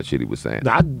understand all that shit he was saying.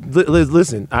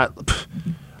 Listen, I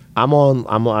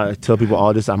tell people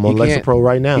all this. I'm on Lexapro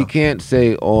right now. He can't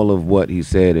say all of what he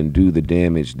said and do the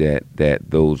damage that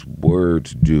those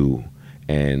words do,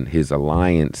 and his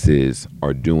alliances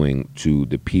are doing to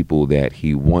the people that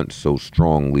he once so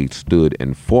strongly stood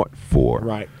and fought for.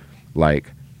 Right.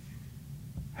 Like,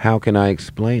 how can I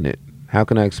explain it? How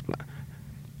can I explain?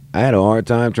 I had a hard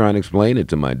time trying to explain it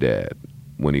to my dad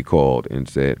when he called and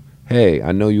said, hey,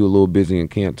 I know you're a little busy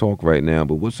and can't talk right now,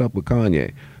 but what's up with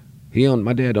Kanye?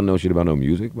 My dad don't know shit about no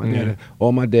music.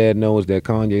 All my dad knows is that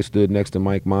Kanye stood next to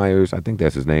Mike Myers, I think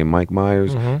that's his name, Mike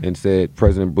Myers, and said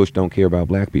President Bush don't care about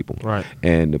black people. Right.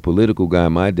 And the political guy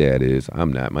my dad is,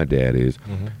 I'm not, my dad is,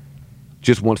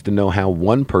 just wants to know how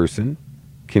one person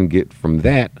can get from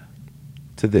that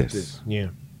to this. Yeah.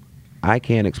 I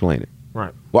can't explain it.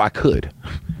 Right. Well, I could.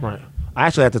 Right. I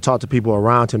actually had to talk to people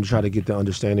around him to try to get the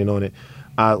understanding on it.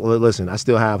 Listen, I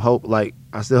still have hope. I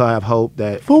still have hope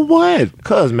that. For what?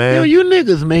 Cause, man. Yo, you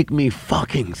niggas make me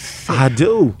fucking sick. I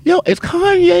do. Yo, is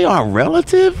Kanye our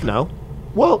relative? No.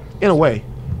 Well, in a way.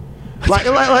 No,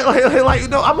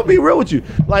 I'm gonna be real with you.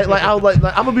 I'm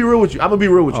gonna be real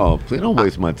with you. Oh, please don't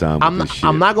waste my time with this shit.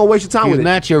 I'm not gonna waste your time with it. He's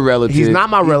not your relative. He's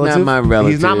not my relative. He's not my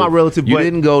relative. He's not my relative. You but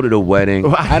didn't go to the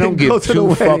wedding. I don't give two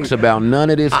fucks about none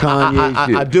of this Kanye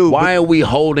shit. I do. Why are we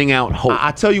holding out hope?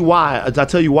 I tell you why. I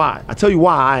tell you why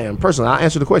I am. Personally, I'll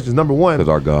answer the questions. Number one. Because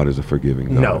our God is a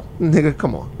forgiving God. No. Nigga,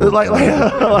 come on.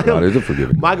 God is a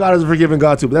forgiving God. My God is a forgiving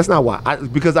God too, but that's not why.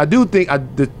 Because I do think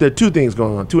there are two things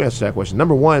going on. Two answers to that question.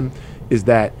 Number one is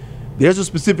that there's a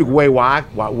specific way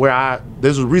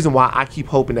there's a reason why I keep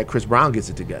hoping that Chris Brown gets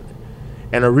it together.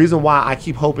 And the reason why I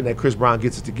keep hoping that Chris Brown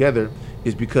gets it together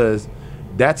is because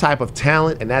that type of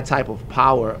talent and that type of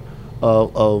power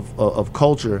of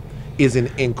culture is an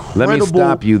incredible. Let me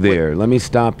stop you there. Let me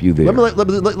stop you there.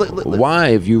 Why,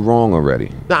 if you're wrong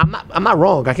already? No, I'm not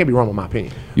wrong. I can't be wrong with my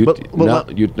opinion.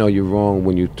 You're wrong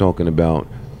when you're talking about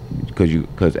because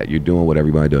you're doing what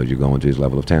everybody does. You're going to his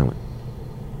level of talent,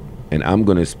 and I'm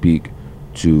going to speak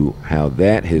to how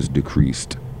that has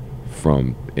decreased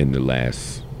from in the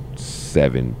last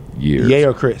 7 years. Yay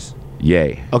or Chris?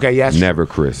 Yay. Okay, yeah. Never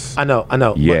Chris. I know.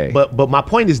 Yay. But my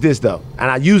point is this though, and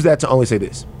I use that to only say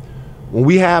this. When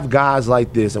we have guys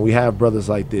like this and we have brothers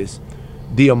like this,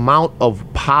 the amount of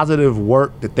positive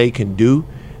work that they can do,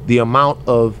 the amount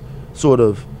of sort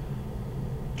of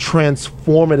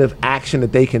transformative action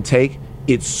that they can take,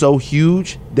 it's so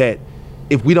huge that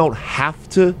if we don't have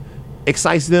to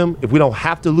excite them, if we don't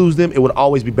have to lose them, it would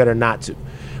always be better not to.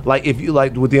 Like if you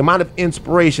like with the amount of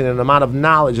inspiration and the amount of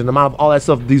knowledge and the amount of all that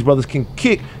stuff these brothers can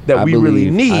kick that really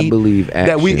need. I believe action.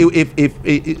 That we if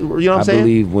you know what I'm saying? I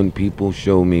believe when people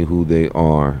show me who they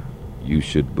are, you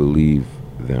should believe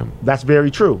them. That's very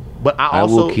true. But I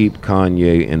also will keep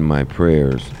Kanye in my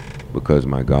prayers because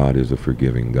my God is a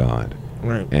forgiving God.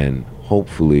 Right. And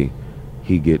hopefully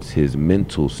he gets his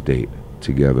mental state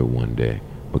together one day,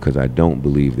 because I don't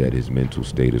believe that his mental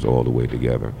state is all the way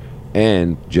together.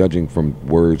 And judging from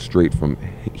words straight from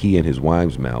he and his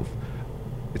wife's mouth,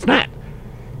 it's not.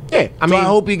 Yeah, I mean, I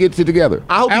hope he gets it together.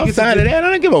 I hope he gets it Outside of that,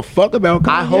 I don't give a fuck about Kanye.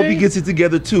 I hope he gets it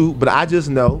together too, but I just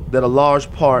know that a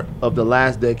large part of the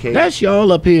last decade, that's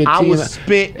y'all up here. I was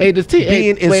spent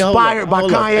being inspired by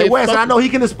Kanye West, and I know he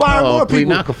can inspire more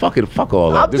people. Fuck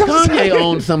all that. Does Kanye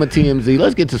own some of TMZ?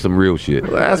 Let's get to some real shit.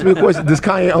 Well, ask me a question. Does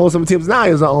Kanye own some of TMZ? Now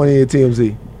he doesn't own any of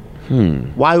TMZ.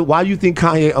 Why do you think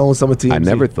Kanye owns some of TMZ? I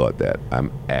never thought that. I'm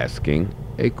asking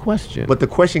a question. But the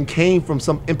question came from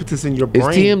some impetus in your brain.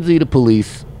 Is TMZ the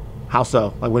police? How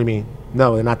so? Like, what do you mean?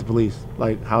 No, they're not the police.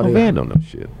 Like, how they? Man, don't know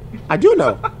shit. I do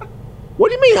know. What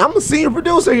do you mean? I'm a senior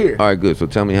producer here. All right, good. So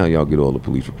tell me how y'all get all the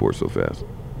police reports so fast.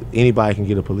 Anybody can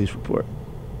get a police report.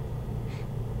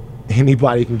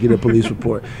 Anybody can get a police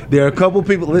report. There are a couple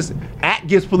people. Listen, Act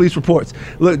gets police reports.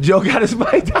 Look, Joe got his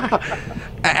mic down.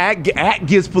 Act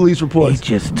gets police reports. He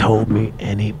just told me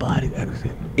anybody.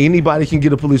 Anybody can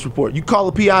get a police report. You call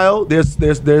a PIO.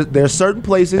 There's certain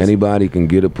places. Anybody can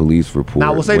get a police report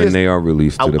now, we'll say when this. They are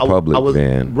released to the public,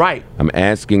 man. Right. I'm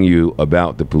asking you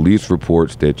about the police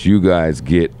reports that you guys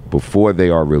get before they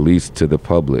are released to the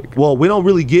public. Well, we don't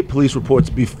really get police reports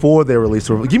before they're released.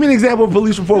 Give me an example of a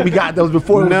police report we got that was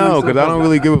before. No, because I don't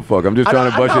really give a fuck. I'm just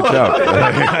trying to bust your chops.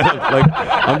 Like,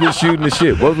 I'm just shooting the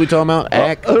shit. What was we talking about?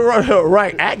 Act?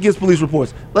 Right. Act gets police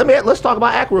reports. Let's talk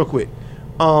about Act real quick.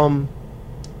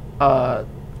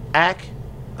 Act,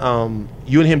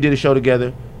 you and him did a show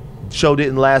together. Show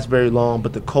didn't last very long,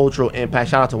 but the cultural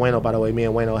impact. Shout out to Wayno, by the way. Me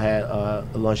and Wayno had a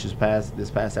lunch this past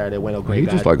Saturday. Wayno, great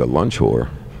guy. He's just like a lunch whore.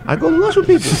 I go to lunch with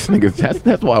people. Niggas,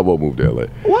 that's why I won't move to LA.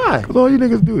 Why? Because all you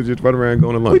niggas do is just run around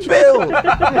going to lunch. We build. We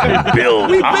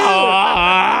build.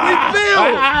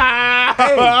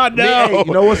 Hey, no. Hey,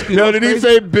 you know what's crazy? No, did he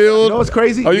say build? You know what's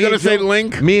crazy? Are you going to say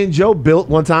link? Me and Joe built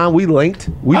one time. We linked.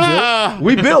 We built.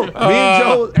 Me and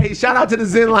Joe. Hey, shout out to the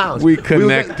Zen Lounge. We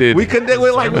connected. We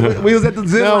connected. We was at the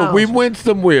Zen Lounge. No, we went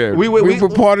somewhere. We were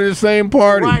part of the same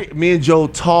party. Right. Me and Joe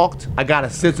talked. I got a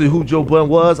sense of who Joe Budden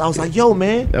was. I was like, yo,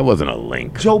 man. That wasn't a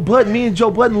link. Joe Budden. Me and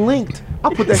Joe Budden linked.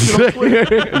 I put that shit on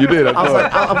Twitter. You did. I was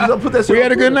like, I put that shit. We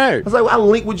had a good night. I was like, I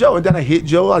linked with Joe, and then I hit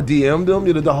Joe. I DM'd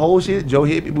him. The whole shit. Joe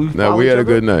hit me. We had a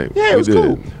good night. Yeah, it was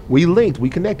cool. We linked. We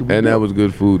connected. And that was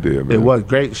good food there, man. It was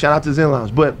great. Shout out to Zen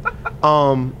Lounge. But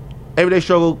Everyday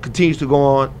Struggle continues to go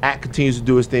on. Act continues to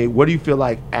do his thing. What do you feel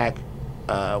like Act?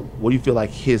 What do you feel like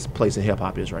his place in hip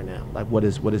hop is right now? Like, what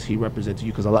does he represent to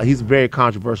you? Because he's a very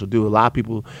controversial dude. A lot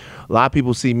of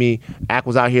people see me. Act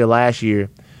was out here last year.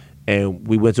 And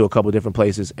we went to a couple of different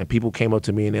places, and people came up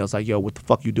to me and they was like, yo, what the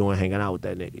fuck you doing hanging out with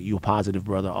that nigga? You a positive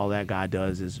brother. All that guy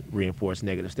does is reinforce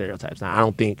negative stereotypes. Now, I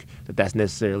don't think that that's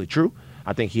necessarily true.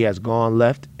 I think he has gone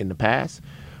left in the past.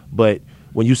 But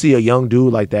when you see a young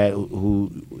dude like that,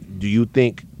 who do you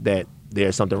think that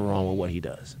there's something wrong with what he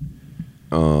does?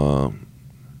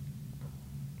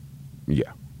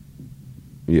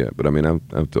 Yeah, but I mean,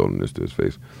 I've told him this to his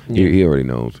face. Yeah. He already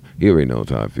knows. He already knows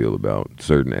how I feel about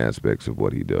certain aspects of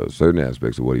what he does. Certain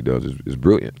aspects of what he does is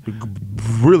brilliant.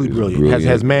 Really brilliant.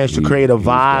 Has managed to create a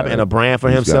vibe and a brand for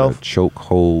himself. Got a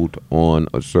chokehold on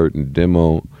a certain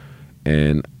demo,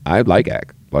 and I like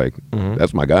Act. Like,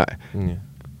 that's my guy. Yeah.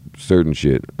 Certain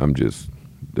shit, I'm just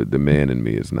the man in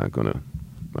me is not gonna.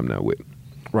 I'm not with.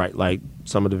 Right, like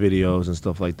some of the videos and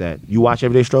stuff like that. You watch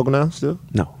Everyday Struggle now still?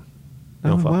 No.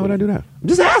 Why would I do that? I'm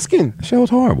just asking. The show is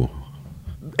horrible.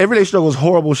 Everyday Struggle is a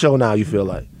horrible show now, you feel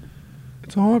like?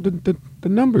 It's hard. The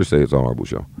numbers say it's a horrible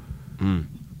show.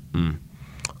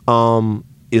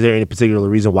 Is there any particular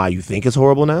reason why you think it's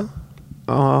horrible now?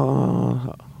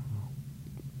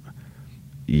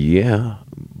 Yeah,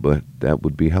 but that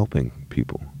would be helping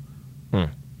people.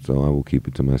 So I will keep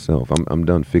it to myself. I'm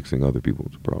done fixing other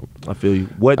people's problems. I feel you.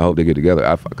 What? I hope they get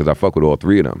together because I fuck with all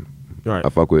three of them. Right. I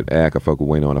fuck with Ak, I fuck with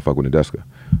Wayne, I fuck with Nadeska.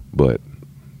 But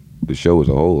the show as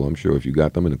a whole, I'm sure if you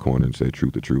got them in the corner and said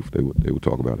truth to truth, they would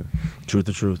talk about it. Truth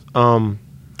to truth.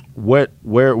 Where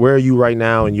are you right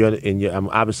now? And your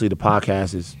obviously the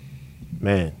podcast is,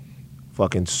 man,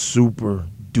 fucking super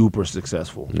duper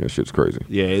successful. Yeah, shit's crazy.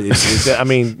 Yeah, it's I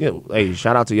mean, you know, hey,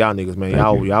 shout out to y'all niggas, man.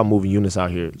 Y'all moving units out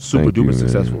here, super Thank duper you,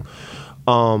 successful.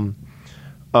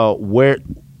 Where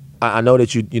I know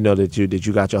that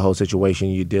you got your whole situation.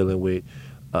 You're dealing with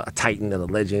a Titan and a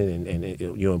legend, and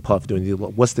you and Puff doing.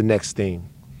 What's the next thing?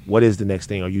 What is the next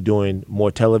thing? Are you doing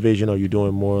more television? Or are you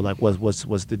doing more like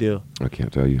what's the deal? I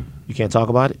can't tell you. You can't talk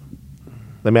about it?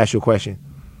 Let me ask you a question.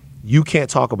 You can't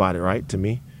talk about it, right? To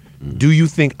me, do you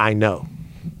think I know?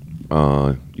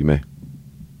 You may.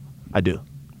 I do.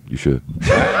 You should.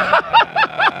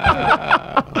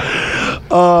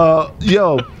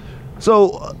 Yo,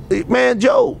 so man,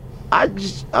 Joe, I'm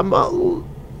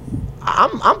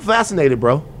fascinated,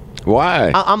 bro.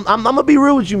 Why? I'm gonna be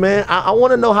real with you, man. I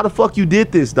want to know how the fuck you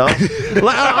did this, dog. I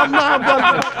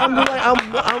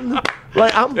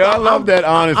love that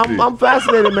honesty. I'm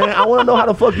fascinated, man. I want to know how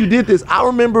the fuck you did this. I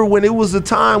remember when it was a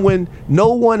time when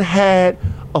no one had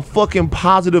a fucking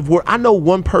positive word. I know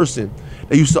one person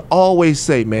that used to always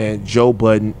say, man, Joe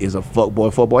Budden is a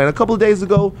fuckboy. And a couple of days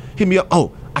ago, hit me up,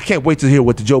 oh, I can't wait to hear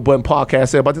what the Joe Budden podcast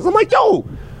said about this. I'm like, yo,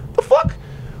 the fuck?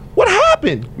 What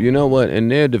happened? You know what? In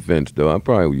their defense, though, I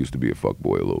probably used to be a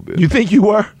fuckboy a little bit. You think you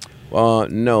were?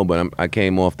 No, but I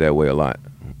came off that way a lot.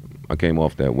 So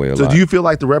do you feel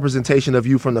like the representation of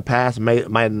you from the past may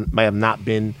have not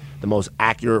been the most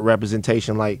accurate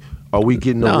representation? Like, are we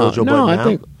getting a real Joe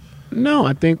Budden now?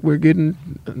 I think we're getting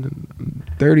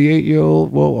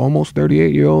 38-year-old, well, almost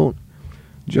 38-year-old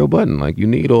Joe Budden. Like, you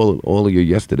need all of your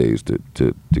yesterdays to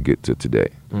get to today.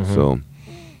 Mm-hmm. So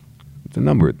it's a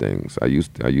number of things. I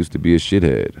used to be a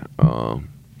shithead.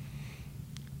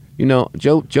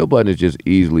 Joe Budden is just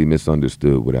easily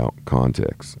misunderstood without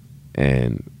context.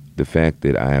 And the fact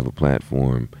that I have a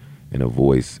platform and a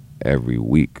voice every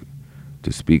week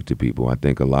to speak to people, I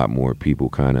think a lot more people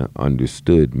kind of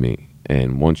understood me.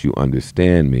 And once you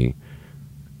understand me,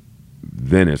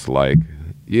 then it's like,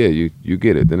 yeah, you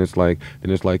get it. Then it's like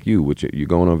you, which you're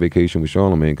going on vacation with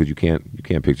Charlamagne because you can't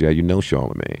picture how you know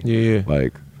Charlamagne. Yeah.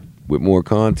 Like with more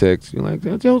context, you're like,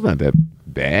 Joe's not that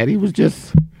bad. He was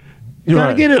just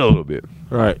trying to get it a little bit.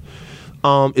 Right.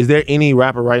 Is there any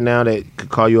rapper right now that could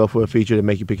call you up for a feature to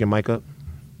make you pick your mic up?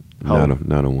 Not a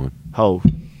one. Ho.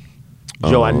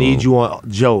 Joe, I need you on.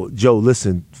 Joe,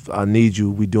 listen, I need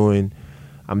you.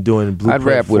 I'm doing Blueprint. I'd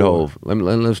rap with Hov.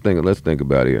 Let's think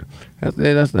about it here.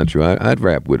 That's not true. I'd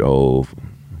rap with Hov.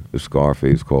 If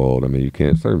Scarface called, I mean, you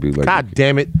can't. Certain people like. God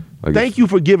damn it! Thank you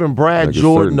for giving Brad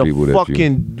Jordan the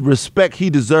fucking respect he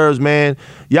deserves, man.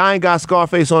 Y'all ain't got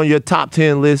Scarface on your top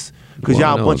 10 list because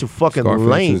y'all a bunch of fucking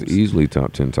lames. Is easily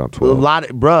top 10, top 12.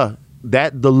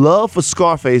 The love for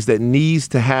Scarface that needs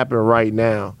to happen right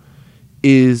now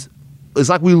it's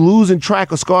like we losing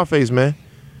track of Scarface, man.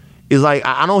 It's like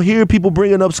I don't hear people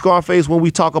bringing up Scarface when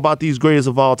we talk about these greatest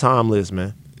of all time lists,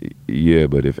 man. Yeah,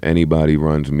 but if anybody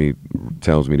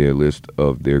tells me their list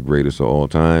of their greatest of all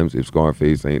times, if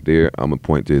Scarface ain't there, I'm gonna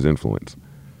point to his influence.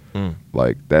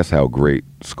 Like that's how great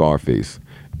Scarface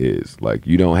is. Like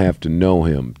you don't have to know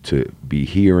him to be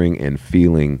hearing and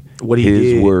feeling what he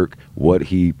his did. work,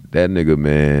 that nigga,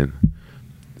 man.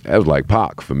 That was like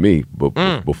Pac for me, but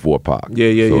before Pac.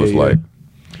 Yeah. So it's like,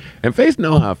 and Face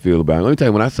know how I feel about it. Let me tell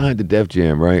you, when I signed to Def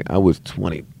Jam, right, I was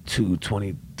 22,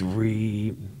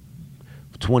 23,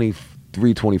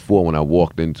 24 when I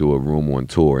walked into a room on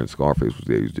tour and Scarface was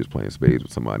there. He was just playing spades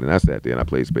with somebody. And I sat there and I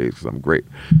played spades because I'm great.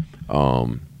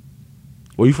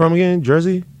 Where you from again?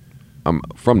 Jersey? I'm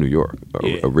from New York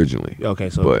originally. Okay,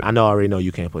 so I already know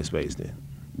you can't play spades then.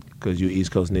 Because you East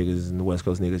Coast niggas and the West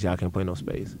Coast niggas, y'all can't play no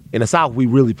spades. In the South, we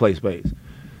really play spades.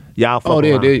 Y'all fuck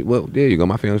around. There you go.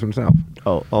 My family's from the South.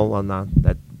 Well, nah,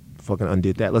 that fucking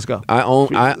undid that. Let's go. I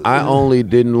only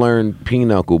didn't learn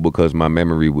pinochle because my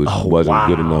memory wasn't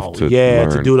good enough to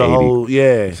learn to do the 80. whole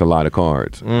It's a lot of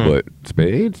cards, but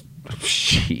spades,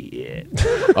 shit.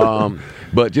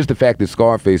 But just the fact that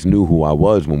Scarface knew who I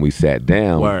was when we sat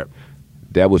down. Word.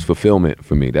 That was fulfillment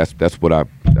for me. That's what I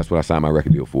signed my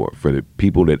record deal for the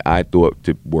people that I thought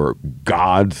were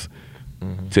gods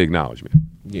to acknowledge me.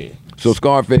 Yeah. So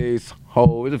Scarface,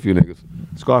 Hov. There's a few niggas.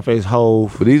 Scarface,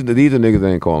 Hov. But these are niggas that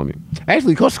ain't calling me.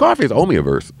 Actually, cause Scarface owe me a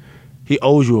verse. He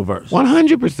owes you a verse.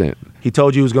 100%. He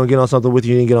told you he was gonna get on something with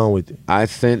you. You didn't get on with it. I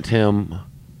sent him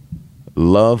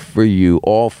Love for You,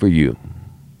 All for You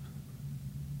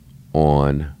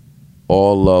on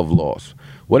All Love Lost.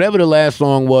 Whatever the last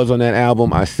song was on that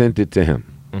album, I sent it to him.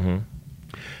 Mm-hmm.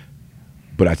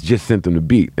 But I just sent him the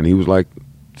beat, and he was like,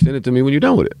 send it to me when you're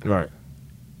done with it. Right.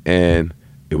 And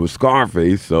it was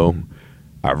Scarface, so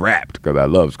I rapped because I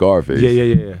love Scarface.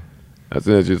 Yeah. I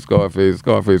sent you Scarface.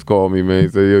 Scarface called me, man. He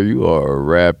said, yo, you are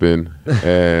rapping.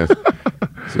 And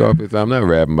Scarface, I'm not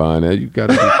rapping behind that. You got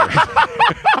to be crazy.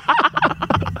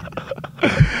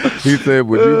 He said,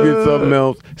 would you get something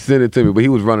else? Send it to me. But he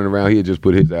was running around. He had just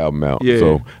put his album out. Yeah.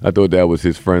 So I thought that was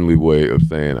his friendly way of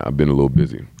saying, I've been a little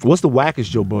busy. What's the wackest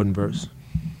Joe Budden verse?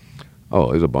 Oh,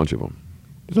 there's a bunch of them.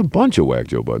 There's a bunch of whack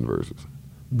Joe Budden verses.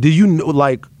 Do you know,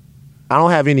 like, I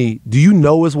don't have any, do you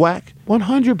know it's whack?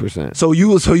 100%. So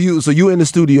you in the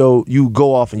studio, you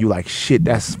go off and you like, shit,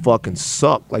 that's fucking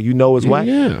suck. Like, you know it's whack?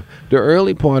 Yeah. The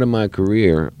early part of my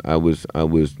career, that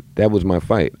was my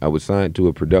fight. I was signed to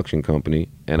a production company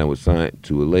and I was signed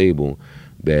to a label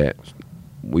that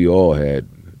we all had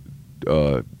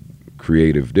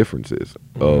creative differences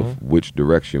of which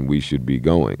direction we should be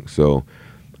going. So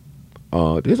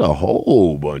there's a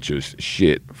whole bunch of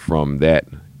shit from that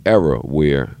era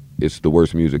where it's the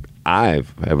worst music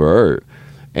I've ever heard.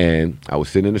 And I was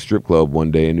sitting in a strip club one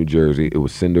day in New Jersey. It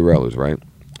was Cinderella's, right?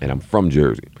 And I'm from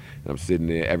Jersey. And I'm sitting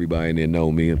there, everybody in there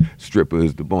know me, and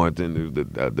strippers, the bartenders,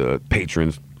 the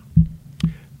patrons.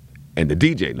 And the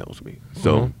DJ knows me.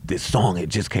 So this song, it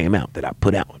just came out that I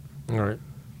put out. All right.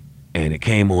 And it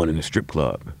came on in the strip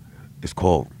club. It's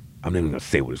called, I'm not even going to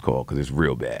say what it's called because it's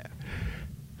real bad.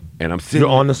 And I'm sitting. You're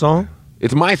on the song?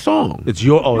 It's my song. It's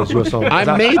your song.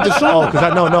 I made the song.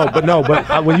 Oh,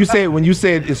 because when you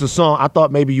said it's a song, I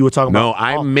thought maybe you were talking about. No,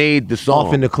 I made the song.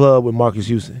 Off in the Club with Marcus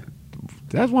Houston.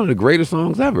 That's one of the greatest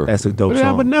songs ever. That's a dope but song.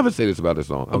 I would never say this about this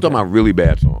song. I'm talking about really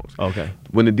bad songs. Okay.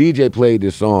 When the DJ played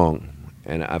this song,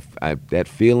 and I that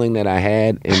feeling that I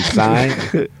had inside,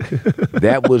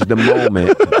 that was the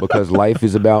moment, because life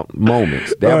is about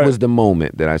moments. That was the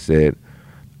moment that I said,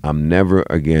 I'm never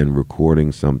again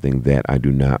recording something that I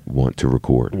do not want to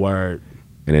record. Word.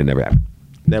 And it never happened.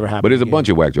 Never happened. But there's again. a bunch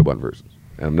of Whack Joe Budden verses.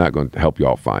 And I'm not going to help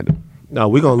y'all find them. No,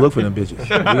 we're going to look for them bitches.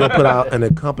 We're going to put out an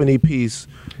accompanied piece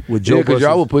with Joe Yeah, because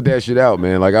y'all versus- will put that shit out,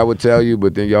 man. Like I would tell you,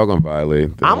 but then y'all going to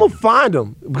violate. I'm going to find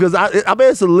them because I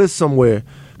bet it's a list somewhere.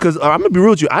 Because I'm going to be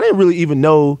real with you. I didn't really even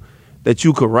know that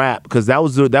you could rap because that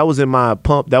was in my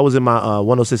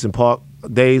 106 in Park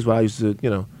days where I used to,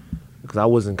 because I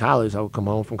was in college. I would come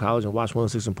home from college and watch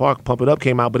 106 in Park. Pump It Up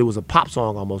came out, but it was a pop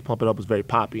song almost. Pump It Up was very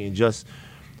poppy and just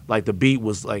like the beat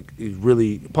was like it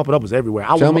really. Pump It Up was everywhere.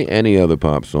 Tell me any other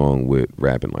pop song with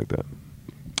rapping like that.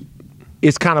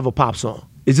 It's kind of a pop song.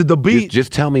 Is it the beat?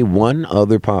 Just tell me one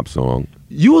other pop song.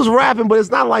 You was rapping, but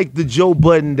it's not like the Joe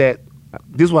Budden that.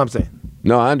 This is what I'm saying.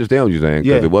 No, I understand what you're saying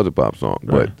because Yeah. it was a pop song,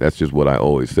 Right. but that's just what I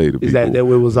always say to Is people. that it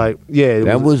was like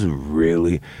That was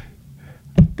really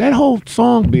that whole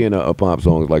song being a pop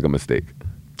song is like a mistake.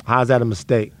 how's that a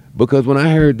mistake? Because when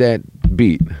I heard that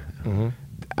beat,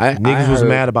 I Niggas was heard-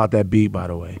 mad about that beat, by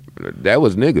the way. That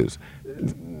was niggas.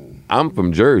 I'm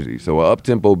from Jersey, so a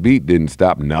up-tempo beat didn't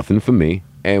stop nothing for me.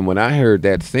 And when I heard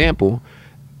that sample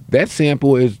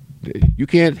is, you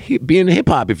can't be in hip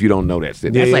hop if you don't know that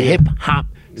shit. Yeah, That's yeah, a yeah. hip hop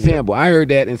sample. I heard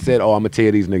that and said, oh, I'm gonna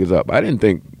tear these niggas up. I didn't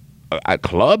think a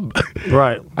club.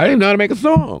 Right. I didn't know how to make a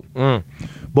song.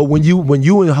 But when you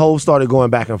and Hov started going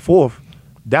back and forth,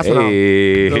 that's when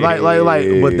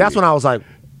but that's when I was like,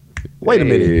 wait a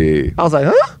minute. Hey. I was like,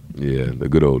 huh? Yeah, the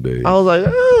good old days. I was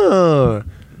like,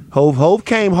 Hov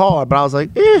came hard, but I was like,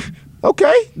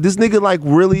 okay, this nigga like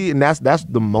really, and that's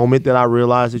the moment that I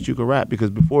realized that you could rap because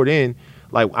before then,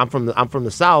 like I'm from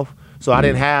the South, so I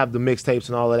didn't have the mixtapes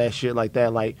and all of that shit like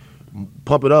that. Like,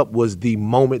 Pump It Up was the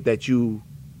moment that you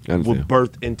I were understand.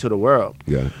 birthed into the world.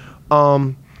 Yeah.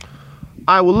 All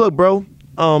right, well, look, bro.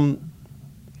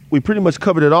 We pretty much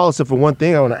covered it all except for one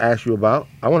thing I want to ask you about.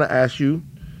 I want to ask you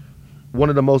one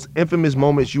of the most infamous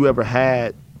moments you ever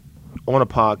had on a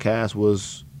podcast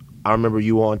was I remember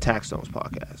you on Taxstone's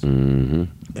podcast.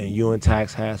 Mm-hmm. And you and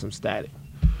Tax had some static.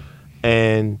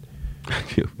 And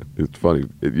It's funny.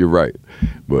 You're right,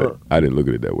 but I didn't look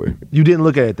at it that way. you didn't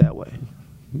look at it that way.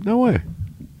 No way.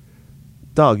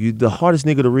 Dog, you the hardest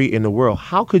nigga to read in the world.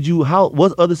 How could you how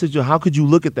could you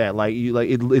look at that? Like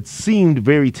it seemed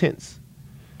very tense.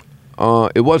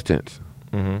 It was tense,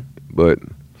 but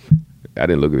I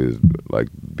didn't look at it as like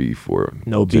beef or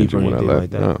No beef or tension when I anything left. like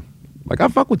that. No. Like I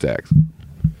fuck with Tax.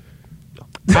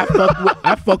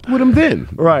 I fucked with him then,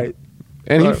 Right.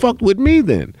 and he Right. fucked with me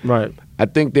then. Right. I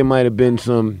think there might have been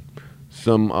some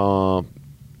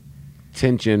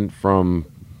tension from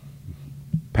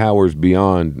powers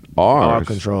beyond Our ours.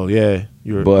 control. Yeah.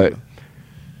 But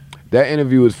that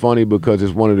interview is funny because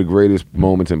it's one of the greatest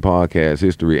moments in podcast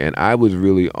history, and I was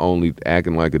really only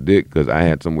acting like a dick because I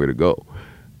had somewhere to go.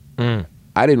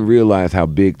 I didn't realize how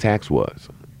big Tax was.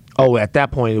 oh, at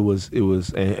that point it was,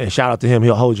 and shout out to him.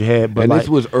 He'll hold your head. But And like, this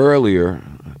was earlier,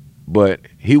 but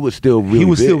he was still really he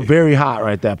was big. still very hot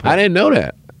right at that point. I didn't know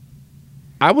that.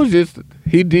 I was just,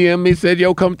 he DM'd me, said,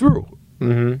 yo, come through.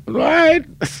 Mm-hmm. All right.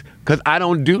 Because I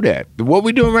don't do that. What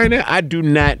we doing right now, I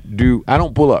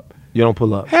don't pull up. You don't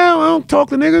pull up, Hell, I don't talk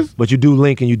to niggas. but you do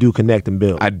link and you do connect and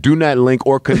build. I do not link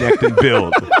or connect and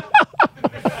build.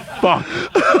 Fuck.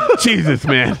 Jesus,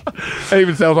 man. That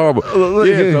even sounds horrible.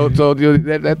 Yeah, so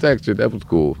that text shit, that was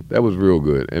cool. That was real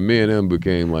good. And me and him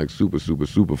became like super, super,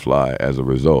 super fly as a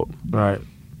result. Right.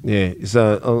 Yeah. It's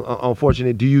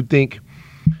unfortunate. Do you think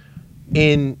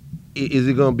is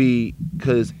it going to be,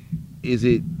 because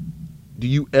do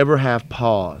you ever have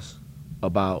pause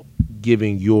about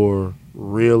giving your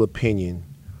real opinion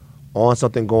on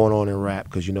something going on in rap,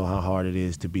 because you know how hard it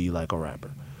is to be like a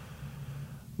rapper?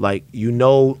 Like, you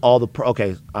know, all the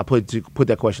okay, I put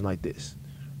that question like this,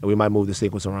 and we might move the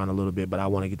sequence around a little bit, but I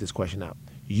want to get this question out.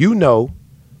 You know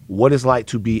what it's like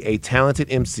to be a talented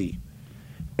MC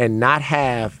and not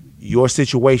have your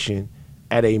situation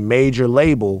at a major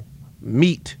label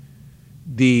meet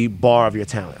the bar of your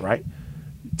talent, right?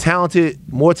 Talented,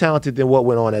 more talented than what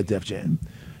went on at Def Jam.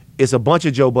 It's a bunch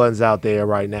of Joe Buttons out there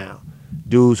right now,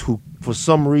 dudes who, for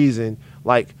some reason,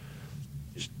 like,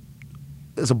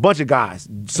 it's a bunch of guys.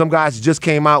 Some guys just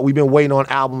came out. We've been waiting on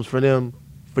albums for them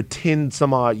for 10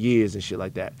 some odd years and shit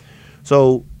like that.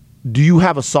 So, do you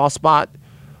have a soft spot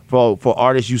for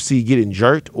artists you see getting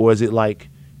jerked, or is it like?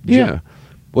 Yeah.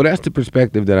 Well, that's the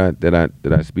perspective that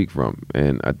I speak from,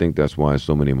 and I think that's why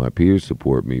so many of my peers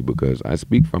support me, because I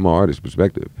speak from an artist's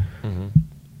perspective. Mm-hmm.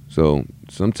 So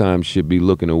sometimes shit be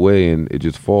looking away, and it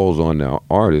just falls on the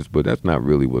artist, but that's not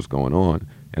really what's going on.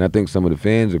 And I think some of the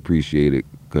fans appreciate it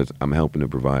because I'm helping to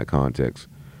provide context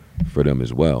for them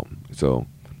as well. So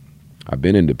I've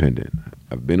been independent.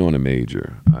 I've been on a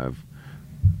major. I've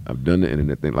done the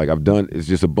internet thing. Like, it's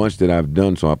just a bunch that I've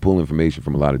done, so I pull information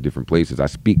from a lot of different places. I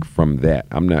speak from that.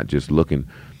 I'm not just looking,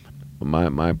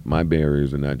 my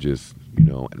barriers are not just,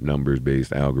 numbers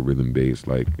based, algorithm based.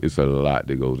 Like, it's a lot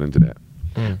that goes into that.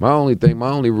 My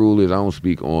only rule is I don't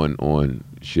speak on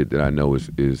shit that I know is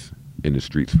in the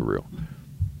streets for real.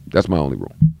 That's my only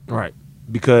rule. Right.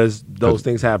 Because those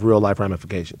things have real life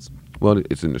ramifications. Well,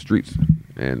 it's in the streets,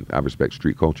 and I respect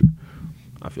street culture.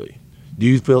 I feel you. Do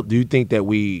you think that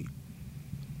we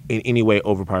in any way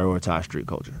over prioritize street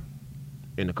culture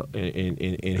in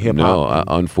hip hop? No,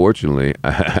 unfortunately,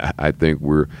 I think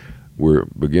we're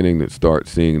beginning to start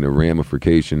seeing the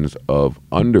ramifications of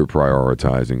under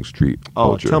prioritizing street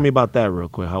culture. Tell me about that real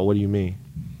quick. What do you mean?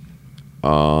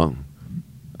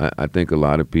 I think a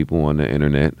lot of people on the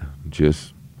internet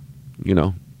just,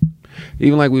 even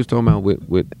like we was talking about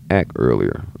with Ack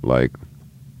earlier, like,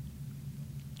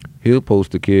 he'll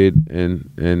post a kid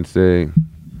and say,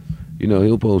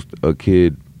 he'll post a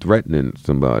kid threatening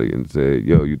somebody and say,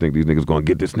 yo, you think these niggas gonna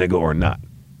get this nigga or not?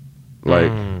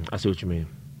 Like, I see what you mean.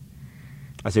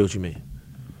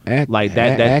 Ack, Like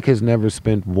that Ack has never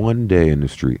spent one day in the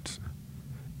streets,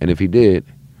 and if he did,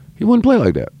 he wouldn't play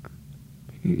like that.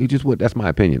 He just would. That's my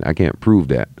opinion. I can't prove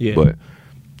that. Yeah. But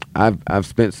I've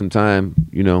spent some time,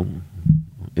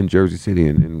 in Jersey City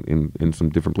and in some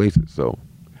different places. So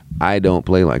I don't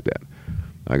play like that.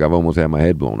 Like, I've almost had my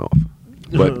head blown off.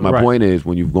 But my Right. point is,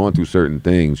 when you've gone through certain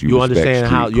things, you respect understand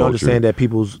street how culture. you understand that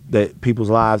people's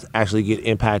lives actually get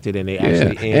impacted, and they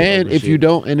actually end and over if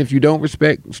shit. you don't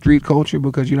respect street culture,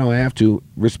 because you don't have to,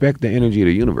 respect the energy of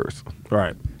the universe.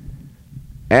 Right.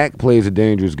 Ack plays a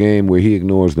dangerous game where he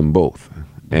ignores them both,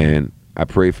 and I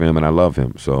pray for him and I love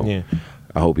him. So Yeah.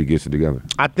 I hope he gets it together.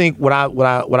 I think what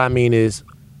I mean is,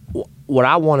 what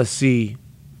I want to see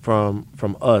from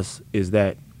us is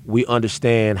that we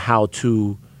understand how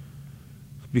to,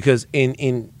 because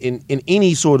in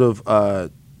any sort of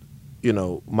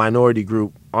minority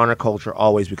group, honor culture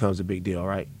always becomes a big deal,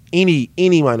 right? Any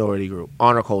minority group,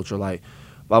 honor culture, like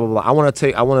blah blah blah. I want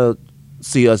to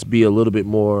see us be a little bit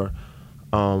more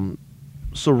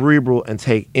cerebral and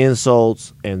take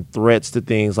insults and threats to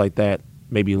things like that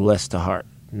maybe less to heart.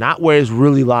 Not where it's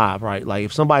really live, right? Like,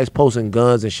 if somebody's posting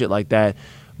guns and shit like that,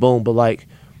 boom. But like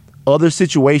other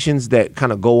situations that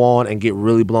kind of go on and get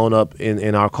really blown up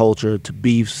in our culture, to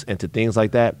beefs and to things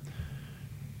like that,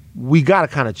 we got to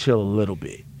kind of chill a little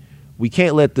bit. we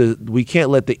can't let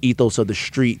the ethos of the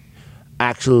street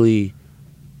actually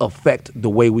affect the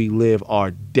way we live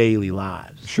our daily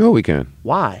lives. Sure, we can.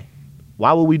 Why?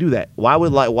 Why would we do that? Why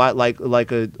would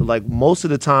like most of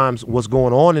the times what's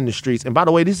going on in the streets? And by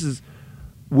the way, this is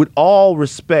with all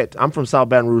respect. I'm from South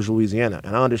Baton Rouge, Louisiana,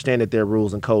 and I understand that there are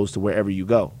rules and codes to wherever you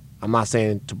go. I'm not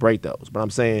saying to break those, but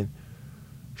I'm saying,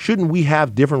 shouldn't we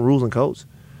have different rules and codes?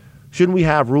 Shouldn't we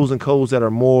have rules and codes that are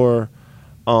more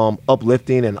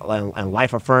uplifting and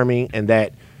life affirming, and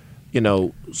that, you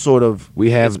know, sort of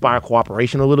inspire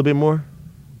cooperation a little bit more?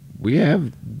 We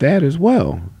have that as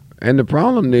well. And the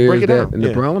problem there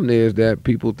is that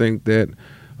people think that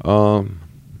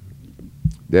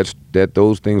that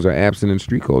those things are absent in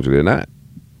street culture. They're not.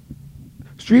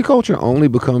 Street culture only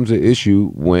becomes an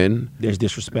issue when there's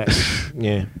disrespect.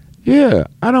 Yeah. Yeah.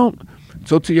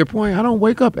 So to your point, I don't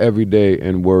wake up every day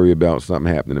and worry about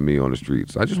something happening to me on the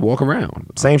streets. I just walk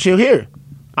around. Same shit here.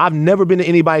 I've never been to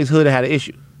anybody's hood that had an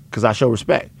issue because I show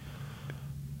respect.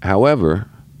 However,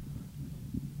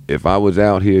 if I was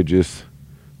out here just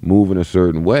moving a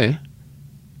certain way,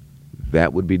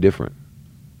 that would be different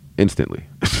instantly.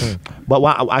 But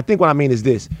I think what I mean is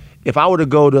this. If I were to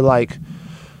go to like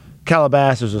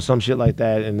Calabasas or some shit like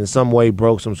that and in some way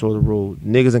broke some sort of rule,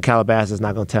 niggas in Calabasas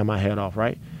not going to tear my head off,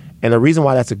 right? And the reason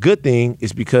why that's a good thing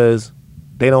is because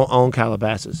they don't own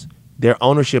Calabasas. Their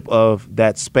ownership of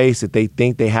that space that they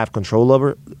think they have control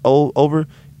over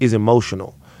is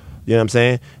emotional. You know what I'm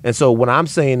saying? And so what I'm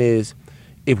saying is,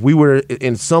 if we were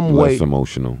in some way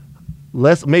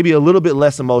maybe a little bit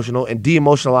less emotional and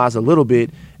de-emotionalized a little bit,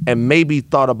 and maybe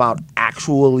thought about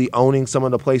actually owning some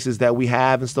of the places that we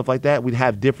have and stuff like that, we'd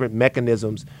have different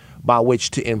mechanisms by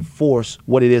which to enforce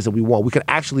what it is that we want.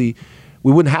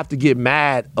 We wouldn't have to get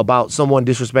mad about someone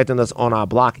disrespecting us on our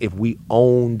block if we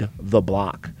owned the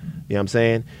block. You know what I'm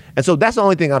saying? And so that's the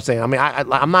only thing I'm saying. I mean,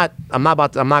 I'm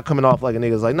not coming off like a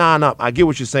nigga's like, nah, I get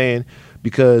what you're saying,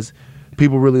 because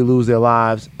people really lose their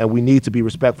lives and we need to be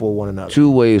respectful of one another.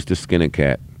 2 ways to skin a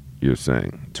cat, you're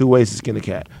saying. 2 ways to skin a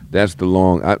cat. That's the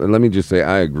long, let me just say,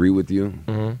 I agree with you.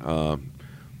 Mm-hmm.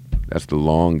 That's the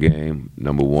long game,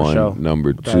 number one. Sure.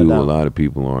 Number two, a lot of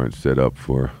people aren't set up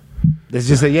for let's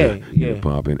just say, yeah.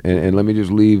 Popping. And let me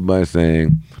just leave by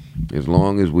saying, as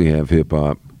long as we have hip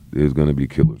hop, there's gonna be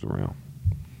killers around.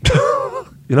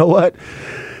 You know what?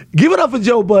 Give it up for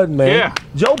Joe Budden, man. Yeah.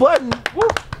 Joe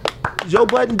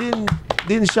Budden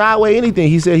didn't shy away anything.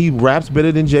 He said he raps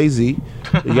better than Jay-Z.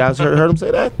 You guys heard him say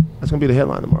that? That's gonna be the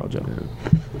headline tomorrow, Joe.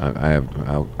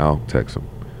 I'll text him.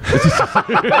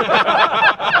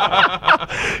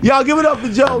 Y'all give it up for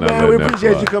Joe, man. We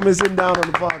appreciate you coming and sitting down on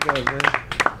the podcast, man.